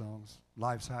good songs.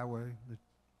 Life's Highway, that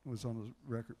was on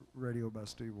the radio by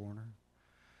Steve Wariner.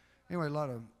 Anyway, a lot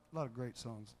of great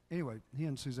songs. Anyway, he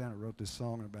and Susanna wrote this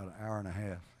song in about an hour and a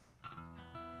half.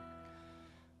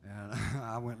 And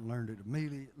I went and learned it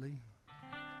immediately,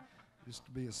 just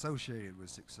to be associated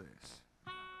with success.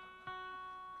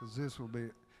 Because this will be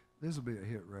a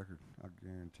hit record, I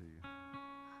guarantee you.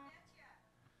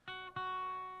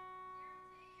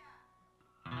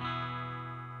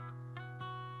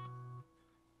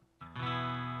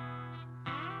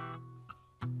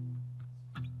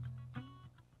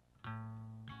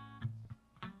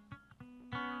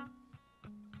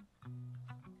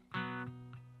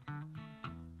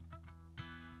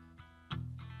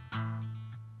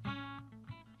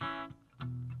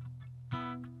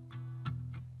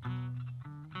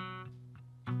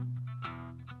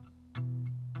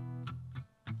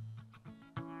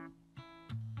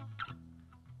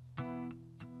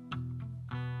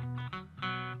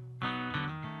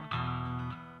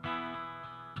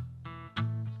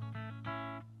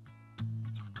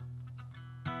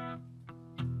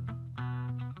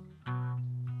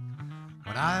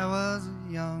 When I was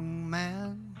a young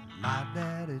man, my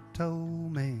daddy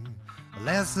told me a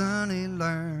lesson he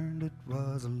learned, it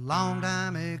was a long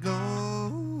time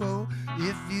ago.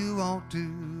 If you want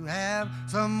to have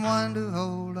someone to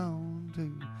hold on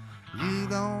to, you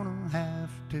gonna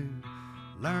have to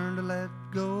learn to let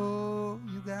go.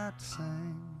 You got to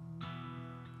sing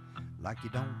like you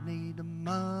don't need the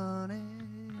money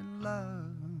and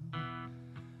love,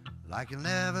 like you'll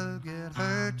never get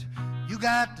hurt. You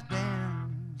got to dance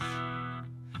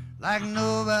like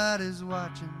nobody's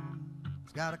watching.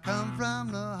 It's gotta come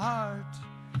from the heart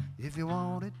if you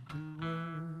want it to work.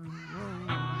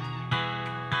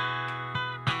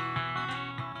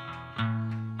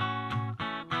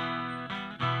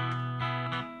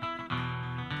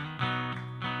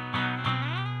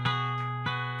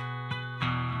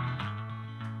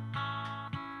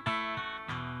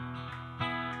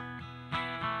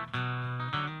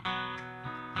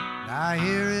 Now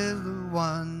here is the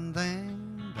one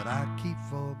thing that I keep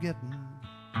forgetting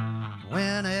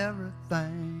when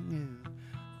everything is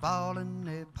falling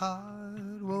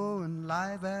apart. Whoa, and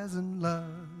life as in love,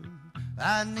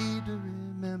 I need to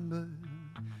remember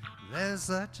there's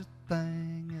such a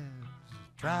thing as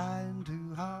trying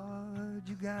too hard.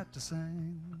 You got to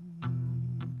sing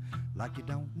like you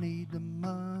don't need the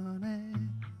money,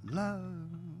 love.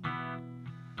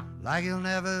 Like you'll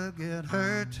never get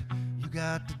hurt, you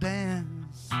got to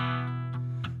dance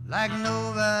like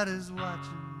nobody's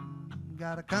watching.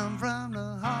 Gotta come from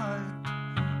the heart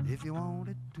if you want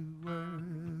it to work.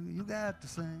 You got to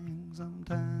sing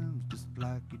sometimes just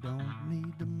like you don't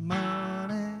need the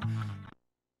money.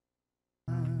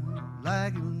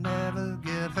 Like you'll never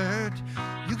get hurt,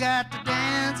 you got to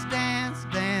dance, dance,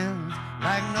 dance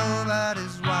like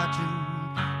nobody's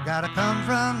watching. Gotta come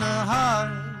from the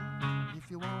heart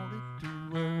if you want it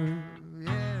to work,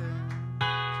 yeah.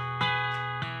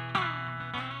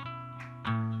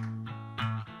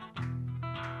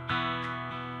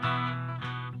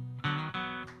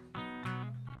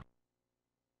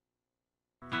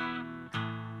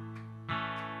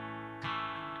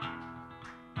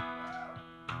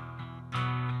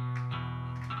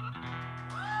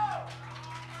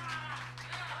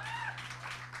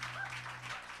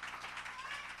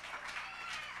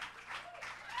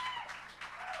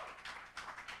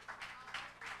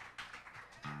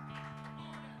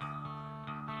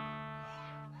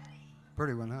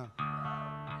 Pretty one, huh?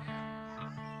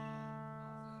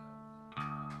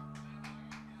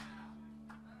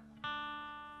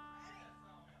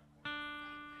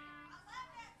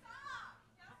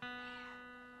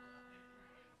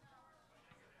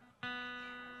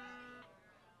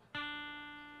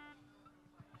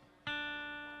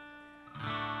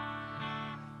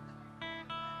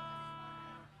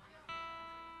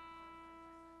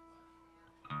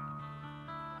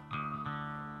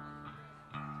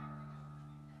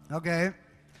 Okay,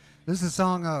 this is a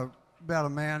song about a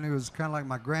man who was kind of like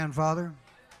my grandfather.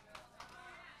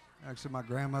 Actually, my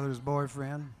grandmother's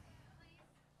boyfriend.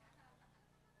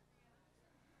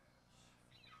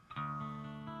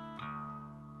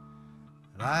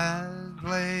 I'd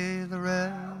play the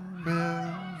Red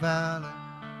River Valley,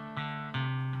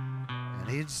 and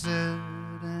he'd sit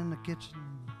in the kitchen,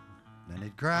 and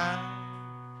he'd cry,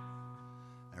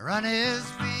 and run his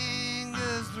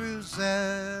fingers through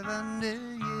 70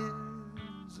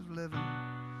 years of living,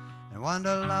 and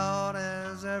wonder, Lord,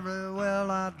 has every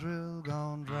well I drill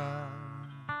gone dry?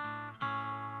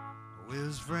 With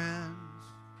his friends,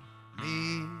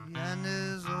 me and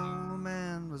his old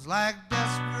man was like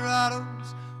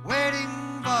desperados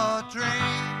waiting for a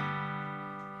train,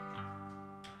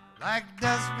 like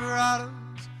desperados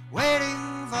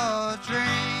waiting for a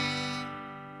train.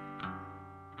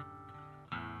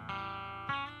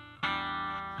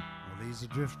 Well, he's a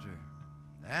drifter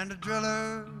and a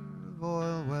driller of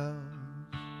oil wells,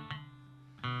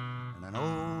 and an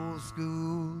old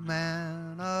school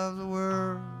man of the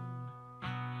world.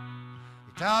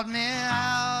 He taught me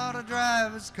how to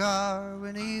drive his car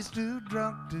when he's too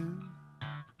drunk to.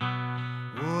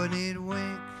 Oh, and he'd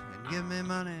wink and give me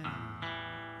money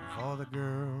for the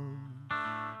girl.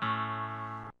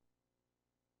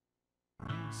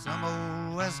 Some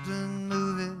old western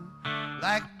movie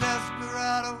like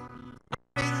Desperado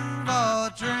waiting for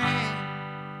a train,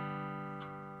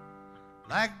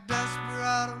 like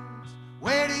desperados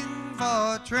waiting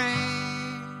for a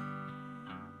train.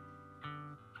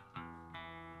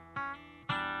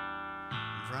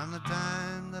 From the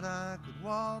time that I could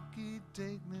walk, he'd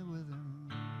take me with him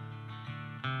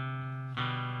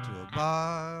to a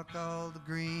bar called the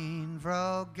Green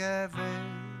Frog Cafe.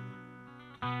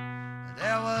 And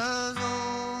there was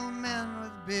old men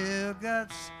with beer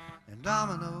guts and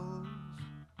dominoes.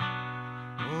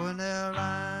 Oh, and they're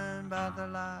lying about their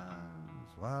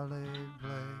lives while they'd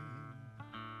play.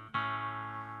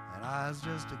 And I was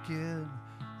just a kid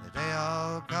that they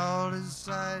all called his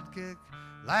sidekick,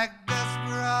 like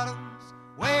desperados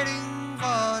waiting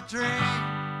for a train,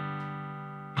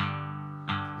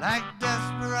 like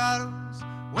desperados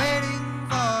waiting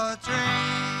for a train.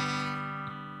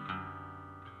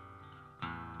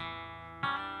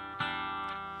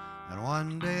 And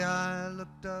one day I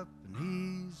looked up and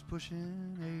he's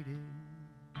pushing 80,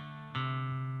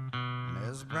 and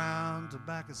there's brown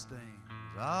tobacco stains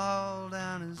all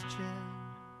down his chin.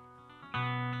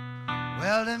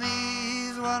 Well, to me,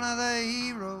 he's one of the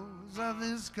heroes of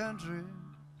this country.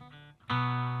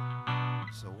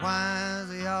 So why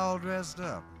is he all dressed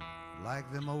up like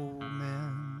them old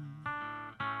men?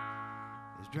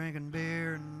 He's drinking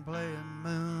beer and playing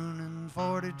Moon and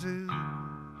 42,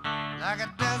 like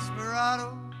a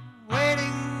desperado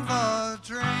waiting for a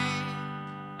train,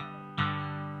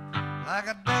 like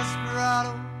a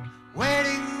desperado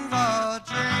waiting for a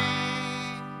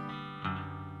train.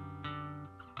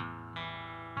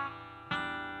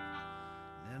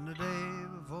 And the day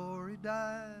before he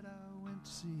died, I went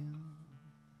to see him,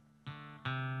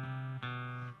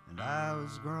 and I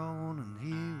was grown and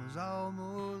he was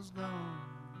almost gone.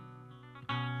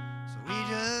 So we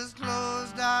just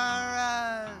closed our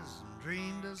eyes and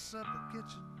dreamed us up a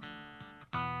kitchen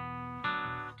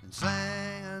and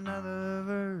sang another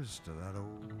verse to that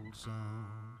old song.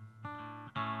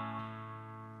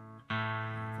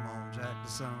 Come on, Jack,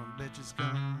 the son of a bitch is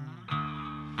coming.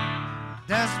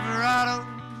 Desperados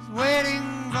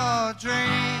waiting for a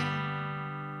train,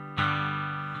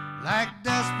 like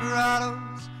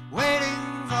desperados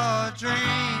waiting for a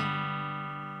train,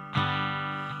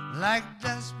 like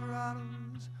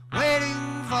desperados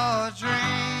waiting for a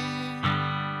train,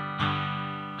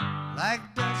 like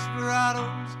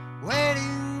desperados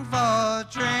waiting for a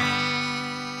train.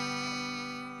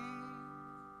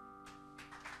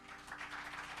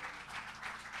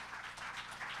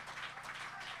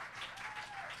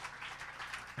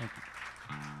 Thank you.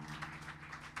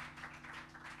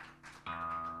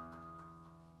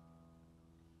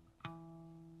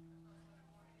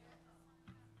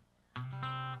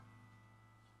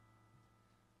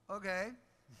 Okay.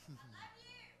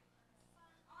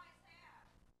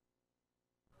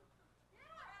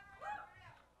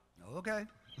 Okay.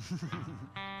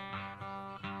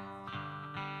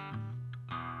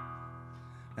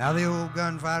 Now the old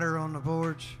gunfighter on the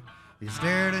porch, he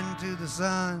stared into the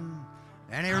sun,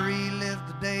 and he relived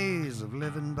the days of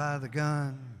living by the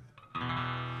gun,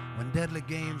 when deadly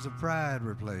games of pride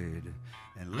were played,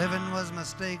 and living was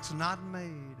mistakes not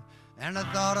made. And the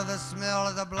thought of the smell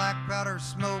of the black powder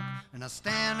smoke, and a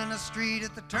stand in the street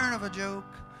at the turn of a joke.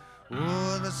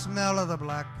 Oh, the smell of the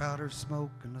black powder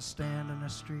smoke, and a stand in the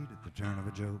street at the turn of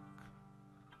a joke.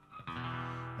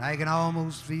 I can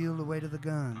almost feel the weight of the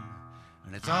gun,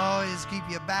 and it's always keep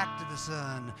you back to the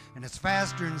sun, and it's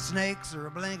faster than snakes or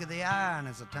a blink of the eye, and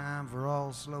it's a time for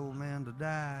all slow men to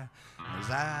die. And his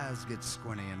eyes get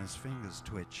squinty and his fingers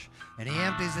twitch, and he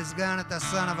empties his gun at the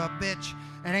son of a bitch,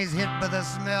 and he's hit by the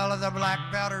smell of the black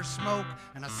powder smoke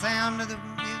and the sound of the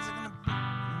music and the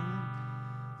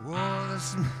whoa, the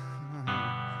smell.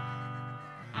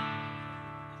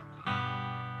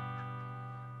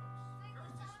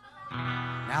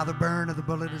 Now the burn of the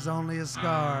bullet is only a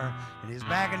scar, and he's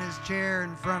back in his chair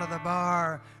in front of the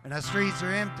bar, and the streets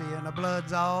are empty and the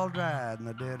blood's all dried, and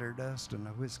the dead are dust and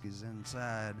the whiskey's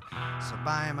inside. So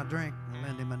buy him a drink and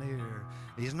lend him an ear.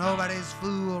 He's nobody's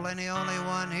fool and the only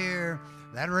one here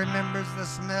that remembers the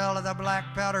smell of the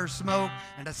black powder smoke,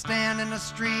 and to stand in the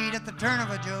street at the turn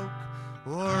of a joke.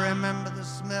 Oh, remember the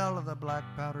smell of the black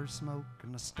powder smoke,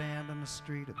 and to stand in the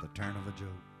street at the turn of a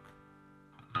joke.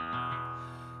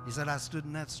 He said, I stood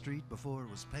in that street before it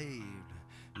was paved,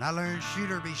 and I learned shoot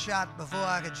or be shot before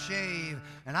I could shave,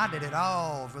 and I did it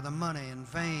all for the money and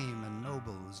fame, and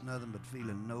noble was nothing but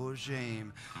feeling no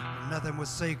shame. And nothing was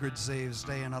sacred save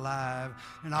staying alive,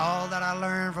 and all that I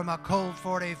learned from a Colt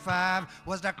 45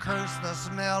 was to curse the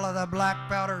smell of the black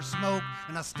powder smoke,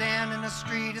 and to stand in the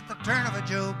street at the turn of a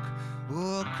joke.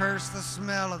 Oh, curse the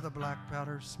smell of the black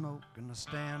powder smoke, and to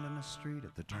stand in the street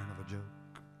at the turn of a joke.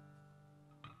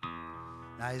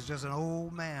 Now he's just an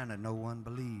old man that no one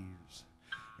believes.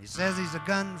 He says he's a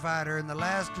gunfighter and the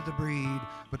last of the breed,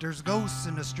 but there's ghosts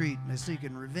in the street and they're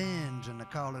seeking revenge, and they're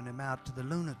calling him out to the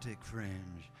lunatic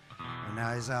fringe. And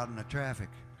now he's out in the traffic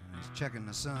and he's checking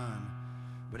the sun,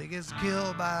 but he gets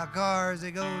killed by a car as he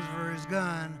goes for his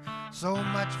gun. So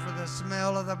much for the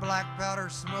smell of the black powder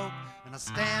smoke, and a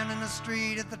stand in the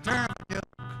street at the turn of a joke.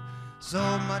 So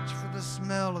much for the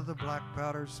smell of the black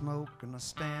powder smoke, and a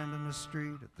stand in the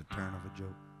street at the turn of a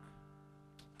joke.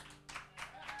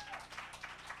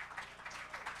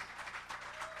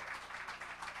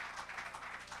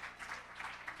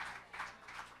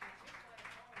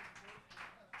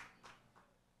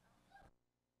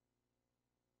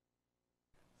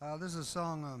 This is a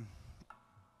song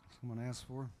someone asked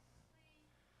for.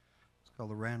 It's called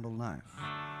The Randall Knife.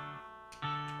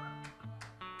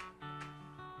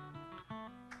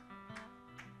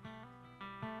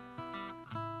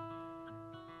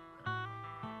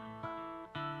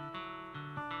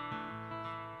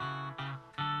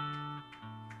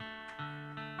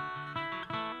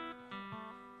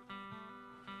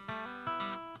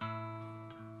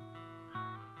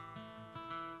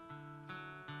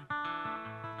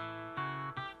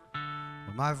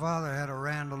 My father had a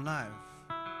Randall knife.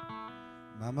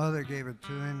 My mother gave it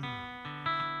to him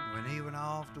when he went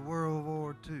off to World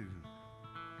War II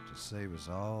to save us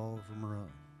all from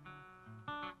run.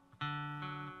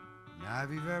 Now,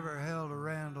 if you've ever held a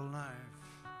Randall knife,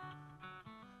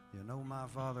 you know my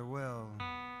father well,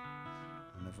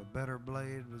 and if a better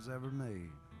blade was ever made,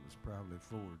 it was probably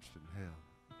forged in hell.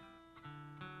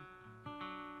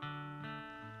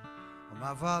 Well,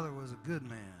 my father was a good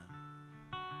man.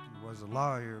 He was a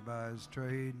lawyer by his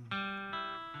trade,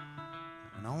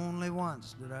 and only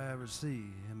once did I ever see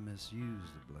him misuse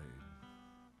the blade.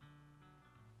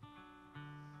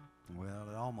 Well,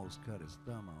 it almost cut his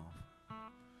thumb off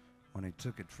when he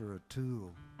took it for a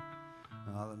tool.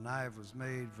 Now, the knife was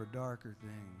made for darker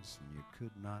things, and you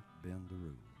could not bend the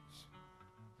rules.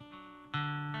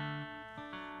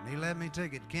 And he let me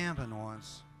take it camping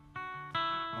once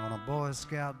on a Boy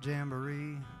Scout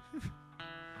jamboree.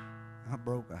 I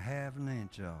broke a half an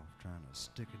inch off trying to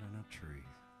stick it in a tree.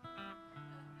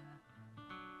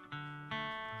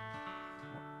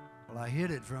 Well, I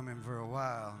hid it from him for a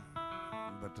while,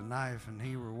 but the knife and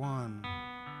he were one,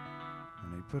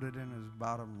 and he put it in his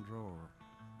bottom drawer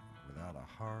without a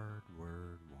hard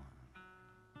word won.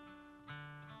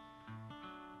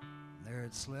 And there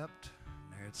it slept,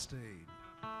 and there it stayed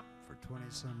for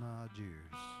 20-some-odd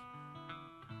years,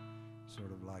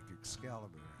 sort of like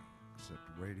Excalibur, except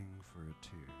waiting for a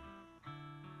tear.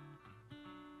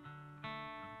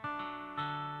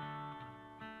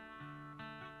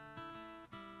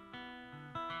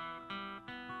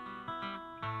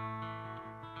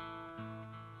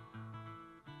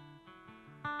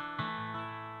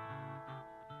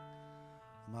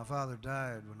 My father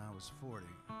died when I was 40.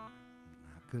 I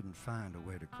couldn't find a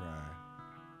way to cry.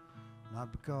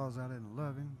 Not because I didn't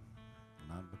love him,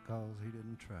 not because he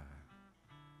didn't try.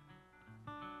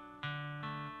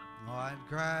 Oh, I'd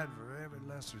cried for every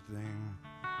lesser thing,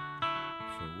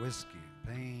 for whiskey,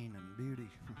 pain, and beauty.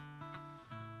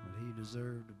 But he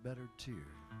deserved a better tear.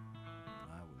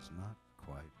 I was not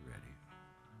quite ready.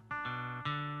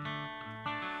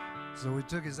 So we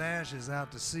took his ashes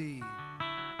out to sea,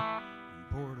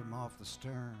 poured them off the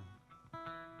stern,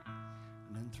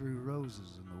 and then threw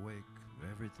roses in the wake of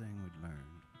everything we'd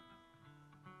learned.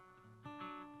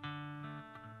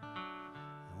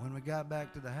 And when we got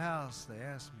back to the house, they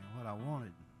asked me what I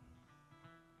wanted.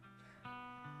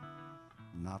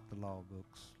 Not the law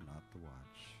books, not the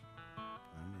watch.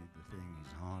 I need the thing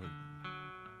he's haunted.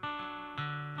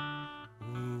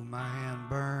 Ooh, my hand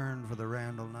burned for the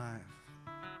Randall knife.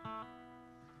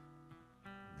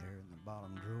 There in the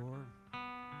bottom drawer,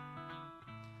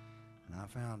 and I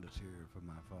found it here for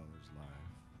my father's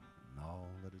life and all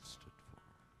that it stood for.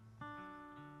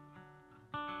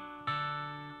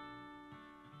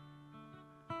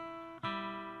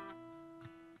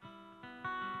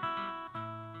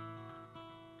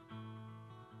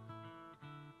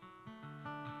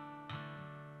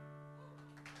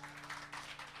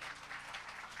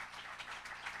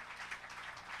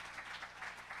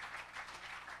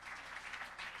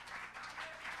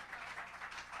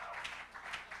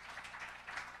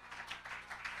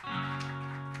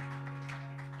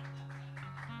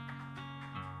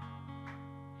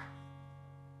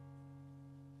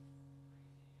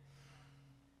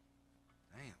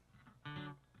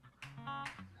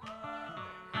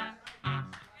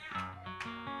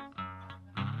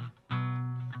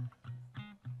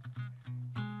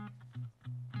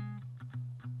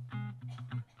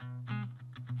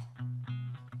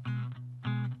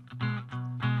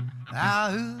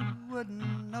 Now who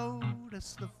wouldn't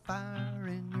notice the fire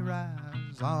in your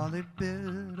eyes, or the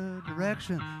bitter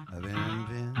direction of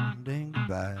impending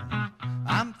goodbye?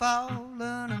 I'm fallen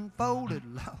and folded,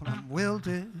 Lord, I'm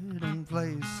wilted in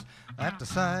place at the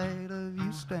sight of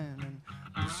you standing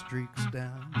with streaks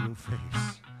down your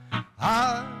face.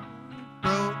 Heart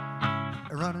broke,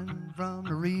 running from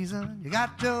the reason you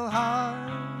got your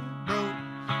heart broke.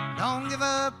 Don't give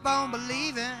up on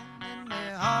believing in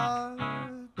me, heart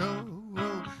broke.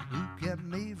 Who kept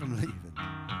me from leaving?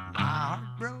 My heart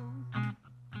broke.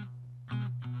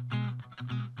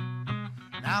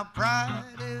 Now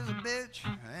pride is a bitch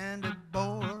and a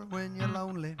bore when you're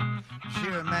lonely.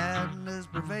 Sheer madness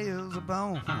prevails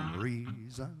upon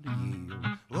reason to yield.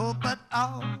 Oh, but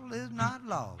all is not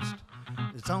lost,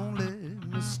 it's only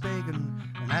mistaken,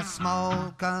 and that's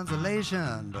small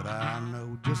consolation, but I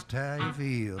know just how you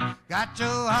feel. Got your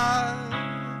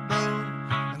heart broke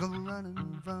and go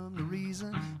running from the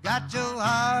reason. Got your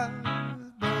heart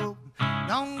broke,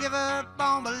 don't give up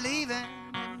on believing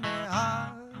in their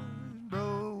heart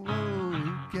broke.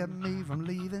 You kept me from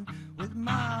leaving with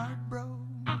my heart broke.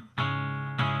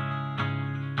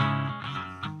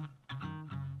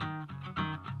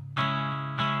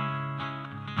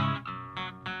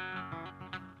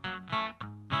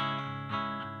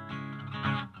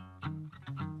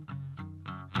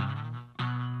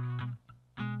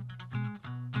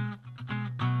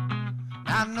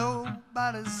 Now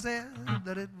nobody said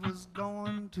that it was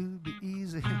going to be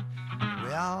easy.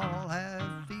 We all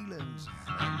have feelings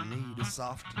and need a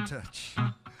softer touch.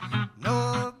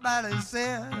 Nobody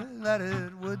said that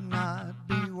it would not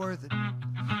be worth it.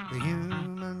 The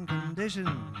human condition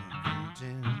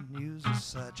continues as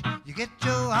such. You get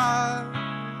your heart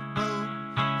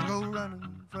broke and go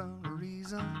running from the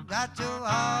reason. Got your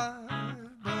heart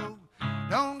broke,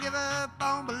 don't give up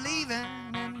on believing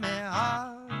in me.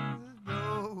 Heart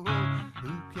broke,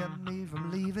 who kept me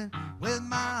from leaving with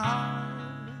my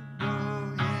heart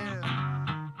broke, yeah.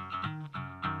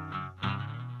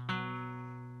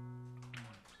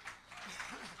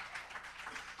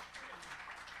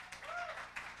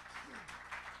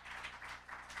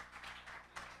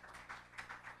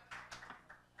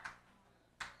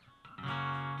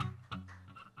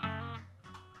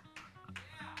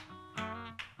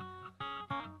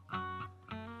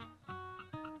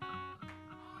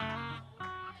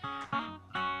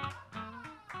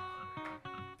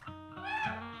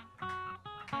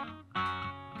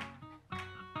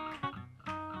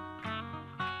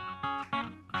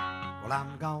 Well,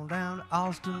 I'm going down to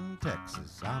Austin,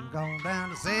 Texas. I'm going down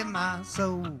to save my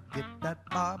soul. Get that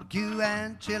barbecue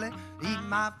and chili, eat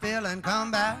my fill and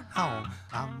come back home.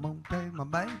 I'm gonna take my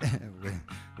baby with.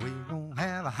 We're gonna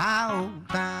have a high old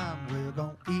time. We're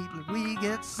gonna eat like we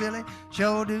get silly.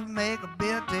 Sure do make a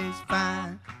beer taste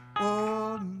fine.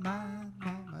 Oh, my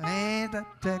mama, ain't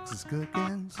that Texas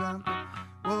cooking something?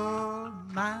 Oh,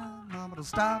 my mama, to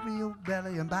starve your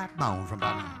belly and backbone from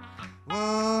behind.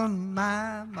 Oh,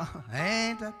 my mama,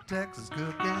 ain't that Texas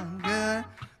cooking good?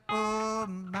 Oh,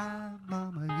 my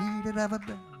mama, eat it every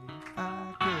day if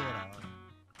I could.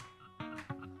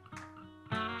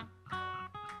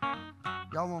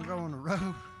 Y'all want to go on the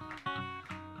road?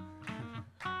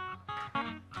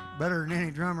 Better than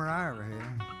any drummer I ever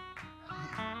had.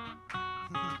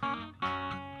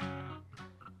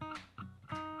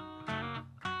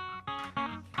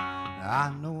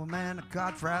 I know a man that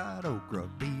caught fried okra,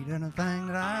 beat anything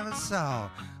that I ever saw.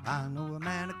 I know a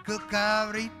man that cooked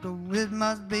cabrito, it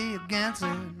must be against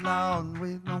the law. And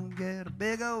we're gonna get a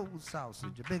big old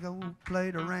sausage, a big old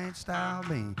plate of ranch-style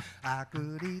bean. I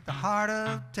could eat the heart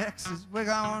of Texas, we're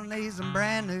gonna need some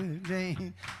brand new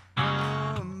jeans.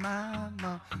 Oh, my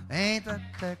mama, ain't that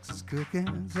Texas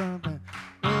cooking something?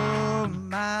 Oh,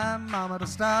 my mama, to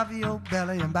starve your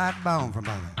belly and backbone from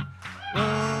bumming.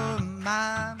 Oh,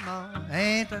 my mama,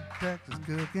 ain't that Texas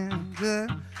cooking good?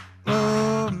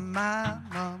 Oh, my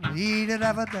mama, eat it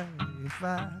every day if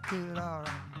I could, all right.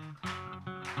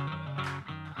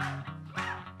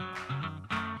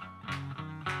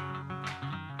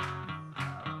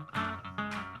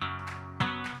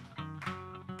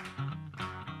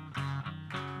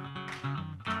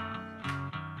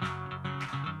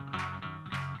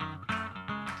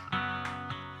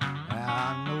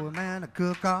 I know a man that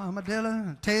cook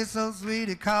armadillo, it tastes so sweet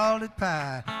he called it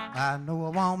pie. I know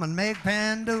a woman make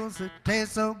pan noodles that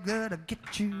taste so good I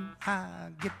get you high.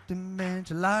 Get them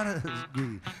enchiladas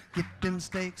good, get them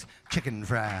steaks chicken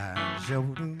fried. Sure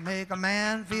to make a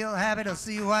man feel happy to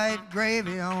see white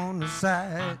gravy on the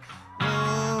side.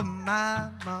 Oh, my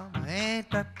mama, ain't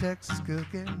that Texas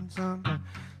cooking something?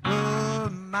 Oh,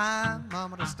 my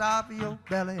mama, to stop your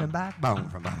belly and backbone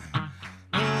from bumming.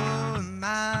 Oh,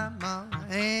 my mama,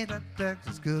 ain't that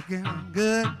Texas cooking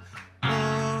good?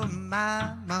 Oh,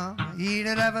 my mama, eat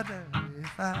it every day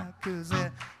if I could say,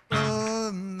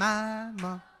 oh, my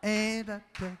mama, ain't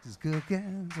that Texas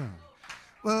cooking something?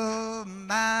 Oh,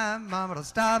 my mama, to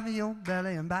starve your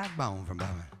belly and backbone from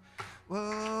bumming.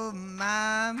 Oh,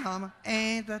 my mama,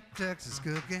 ain't that Texas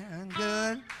cooking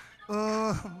good?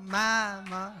 Oh, my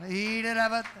mama, eat it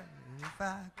every day if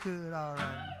I could, all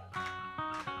right.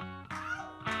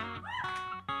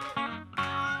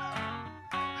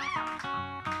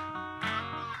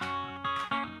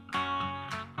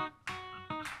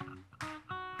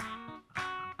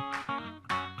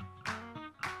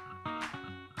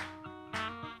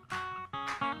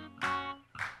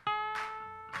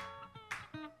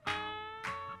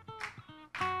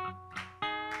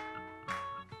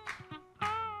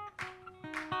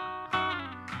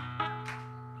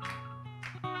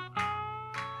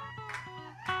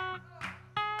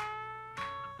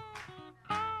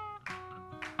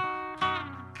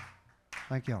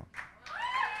 Thank y'all.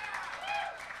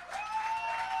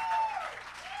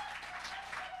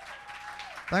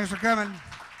 Thanks for coming.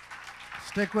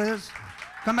 Stick with us.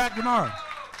 Come back tomorrow.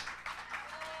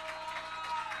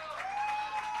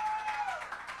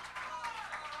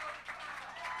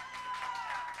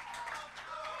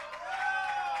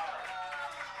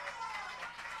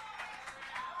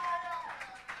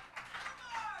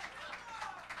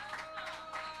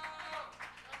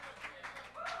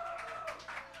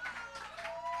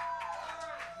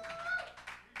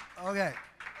 Okay.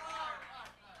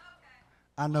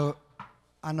 I know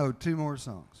two more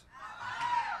songs.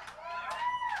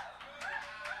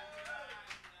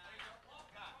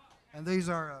 And these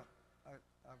are, I've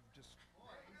just.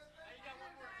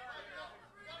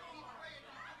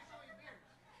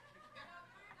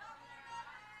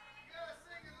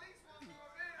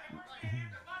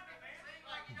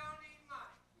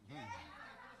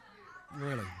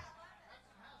 Really.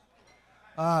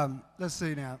 Let's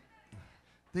see now.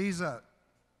 These,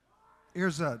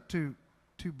 here's two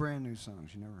brand new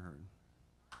songs you never heard.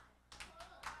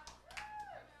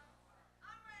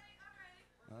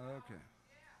 Okay.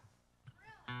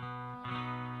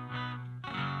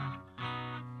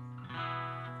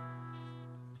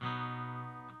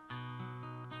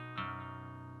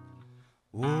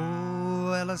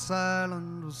 Oh, Ellis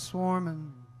Island was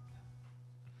swarming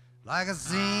like a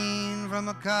scene from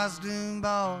a costume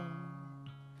ball,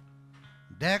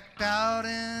 decked out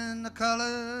in the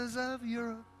colors of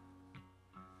Europe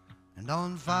and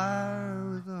on fire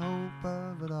with the hope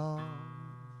of it all.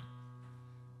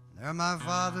 There my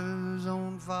father's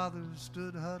own father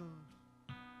stood huddled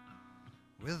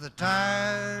with the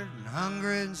tired and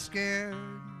hungry and scared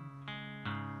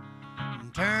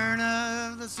and turn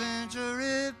of the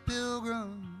century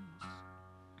pilgrims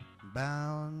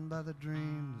bound by the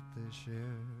dream that they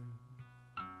shared.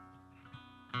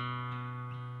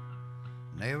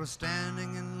 And they were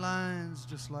standing in lines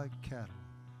just like cattle,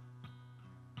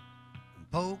 and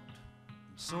poked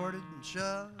and sorted and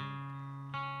shoved.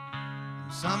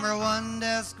 And some are one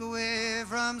desk away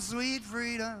from sweet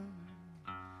freedom,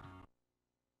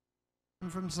 and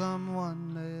from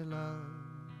someone they love.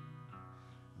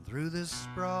 And through this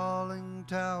sprawling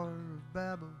tower of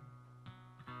Babel,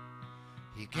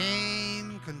 he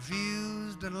came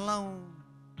confused and alone,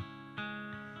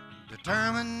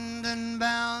 determined and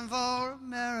bound for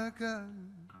America,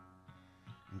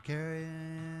 and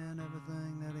carrying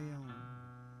everything that he owned.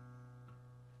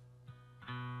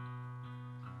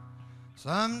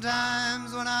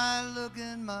 Sometimes when I look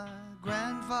in my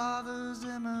grandfather's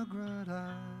immigrant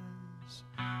eyes,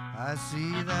 I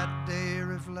see that day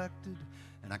reflected,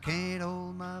 and I can't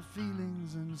hold my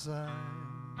feelings inside.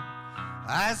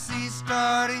 I see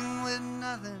starting with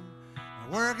nothing,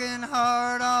 working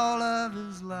hard all of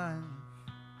his life,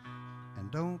 and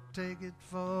don't take it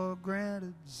for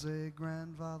granted, say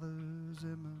grandfather's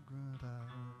immigrant eyes.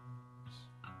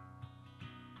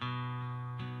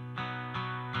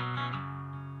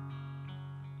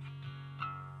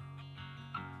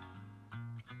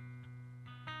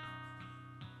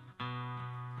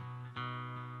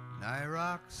 Now he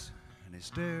rocks and he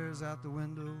stares out the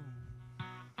window,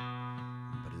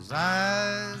 but his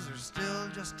eyes are still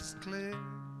just as clear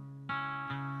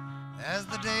as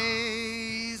the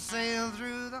day he sailed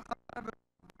through the harbor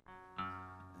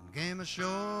and came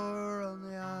ashore on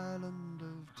the island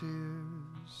of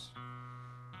tears.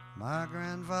 My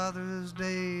grandfather's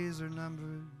days are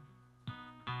numbered,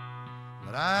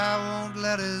 but I won't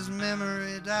let his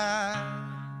memory die,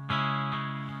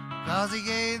 'cause he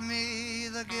gave me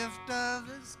the gift of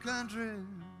this country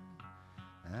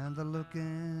and the look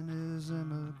in his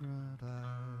immigrant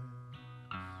eyes.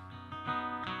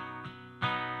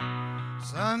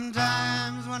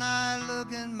 Sometimes when I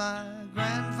look in my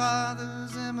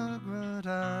grandfather's immigrant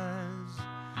eyes,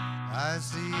 I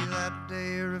see that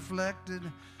day reflected,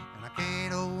 and I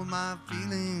can't hold my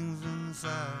feelings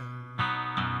inside.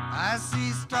 I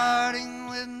see starting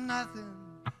with nothing,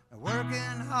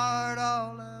 working hard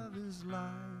all of his life,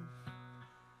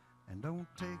 and don't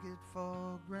take it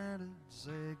for granted,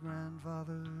 say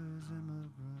grandfather's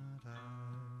immigrant eyes.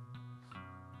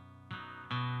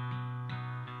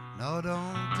 No,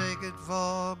 don't take it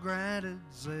for granted,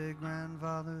 say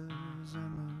grandfather's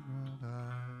immigrant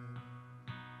eyes.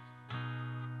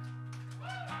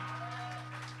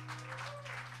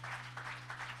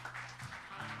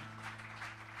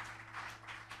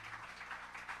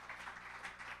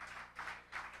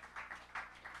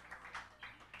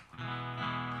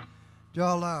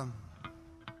 Y'all,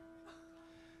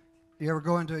 you ever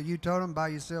go into a U-Totem and buy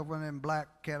yourself one of them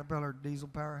black Caterpillar diesel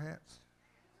power hats?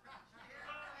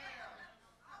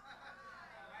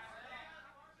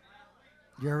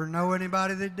 You ever know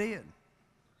anybody that did?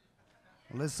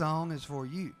 Well, this song is for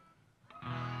you.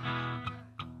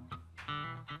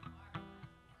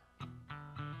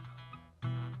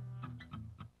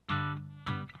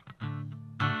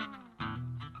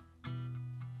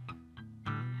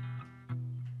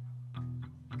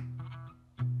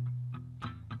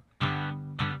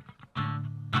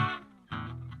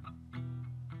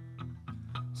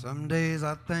 Some days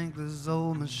I think this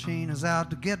old machine is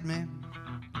out to get me,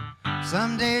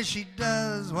 Someday she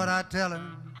does what I tell her.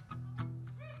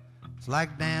 It's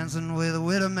like dancing with a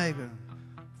widowmaker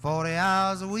 40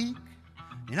 hours a week.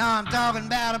 You know I'm talking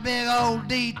about a big old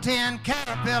D10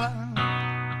 Caterpillar.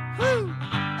 Whew.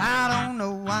 I don't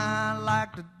know why I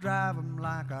like to drive them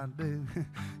like I do.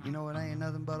 You know it ain't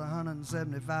nothing but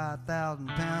 175,000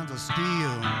 pounds of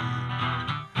steel.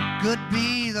 Could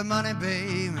be the money,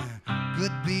 baby.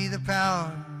 Could be the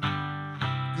power.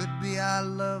 Could be I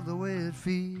love the way it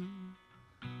feels.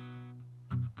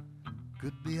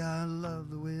 Could be I love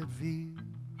the way it feels.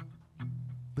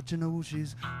 But you know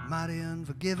she's mighty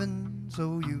unforgiving,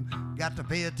 so you got to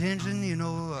pay attention. You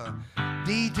know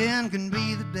D10 can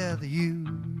be the death of you.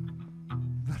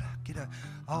 But I get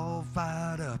all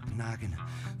fired up and I can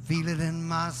feel it in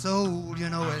my soul. You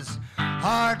know it's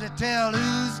hard to tell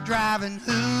who's driving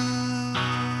who.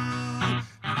 And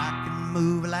I can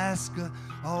move Alaska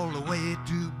all the way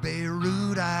to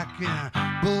Beirut. I can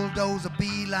bulldoze a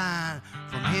beeline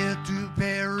from here to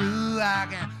Peru. I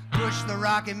can push the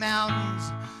Rocky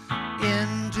Mountains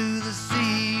into the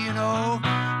sea. You know,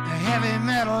 heavy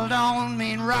metal don't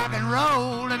mean rock and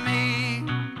roll to me.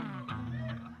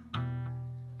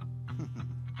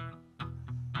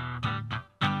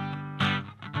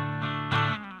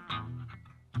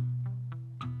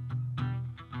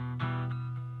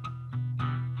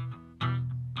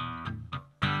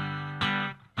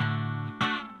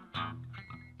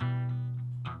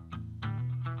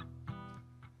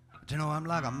 You know, I'm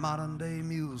like a modern-day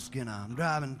mule skinner. I'm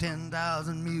driving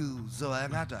 10,000 mules, so I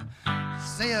got to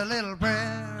say a little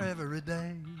prayer every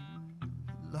day.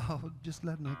 Lord, just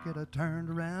let me get her turned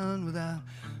around without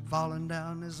falling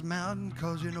down this mountain,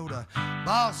 'cause you know the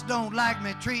boss don't like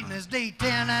me treating his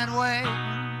D10 that way.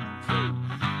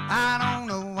 I don't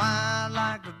know why I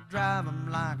like to drive them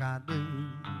like I do.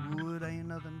 It ain't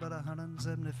nothing but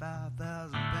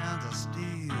 175,000 pounds of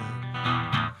steel.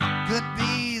 Could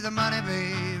be the money,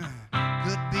 babe.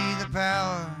 Could be the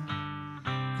power.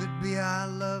 Could be I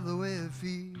love the way it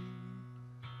feels.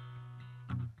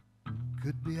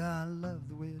 Could be I love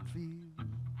the way it feels.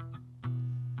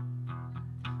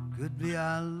 Could be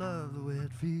I love the way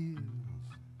it feels.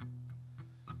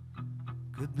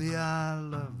 Could be I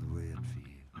love the way it feels.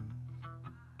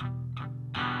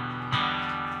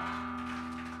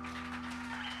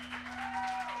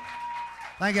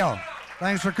 Thank y'all.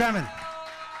 Thanks for coming.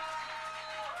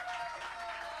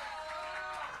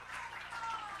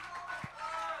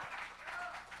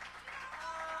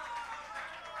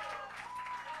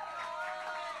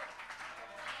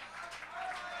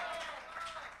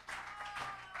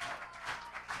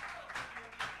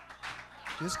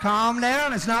 Just calm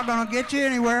down. It's not going to get you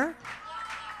anywhere.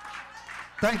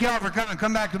 Thank y'all for coming.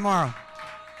 Come back tomorrow.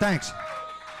 Thanks.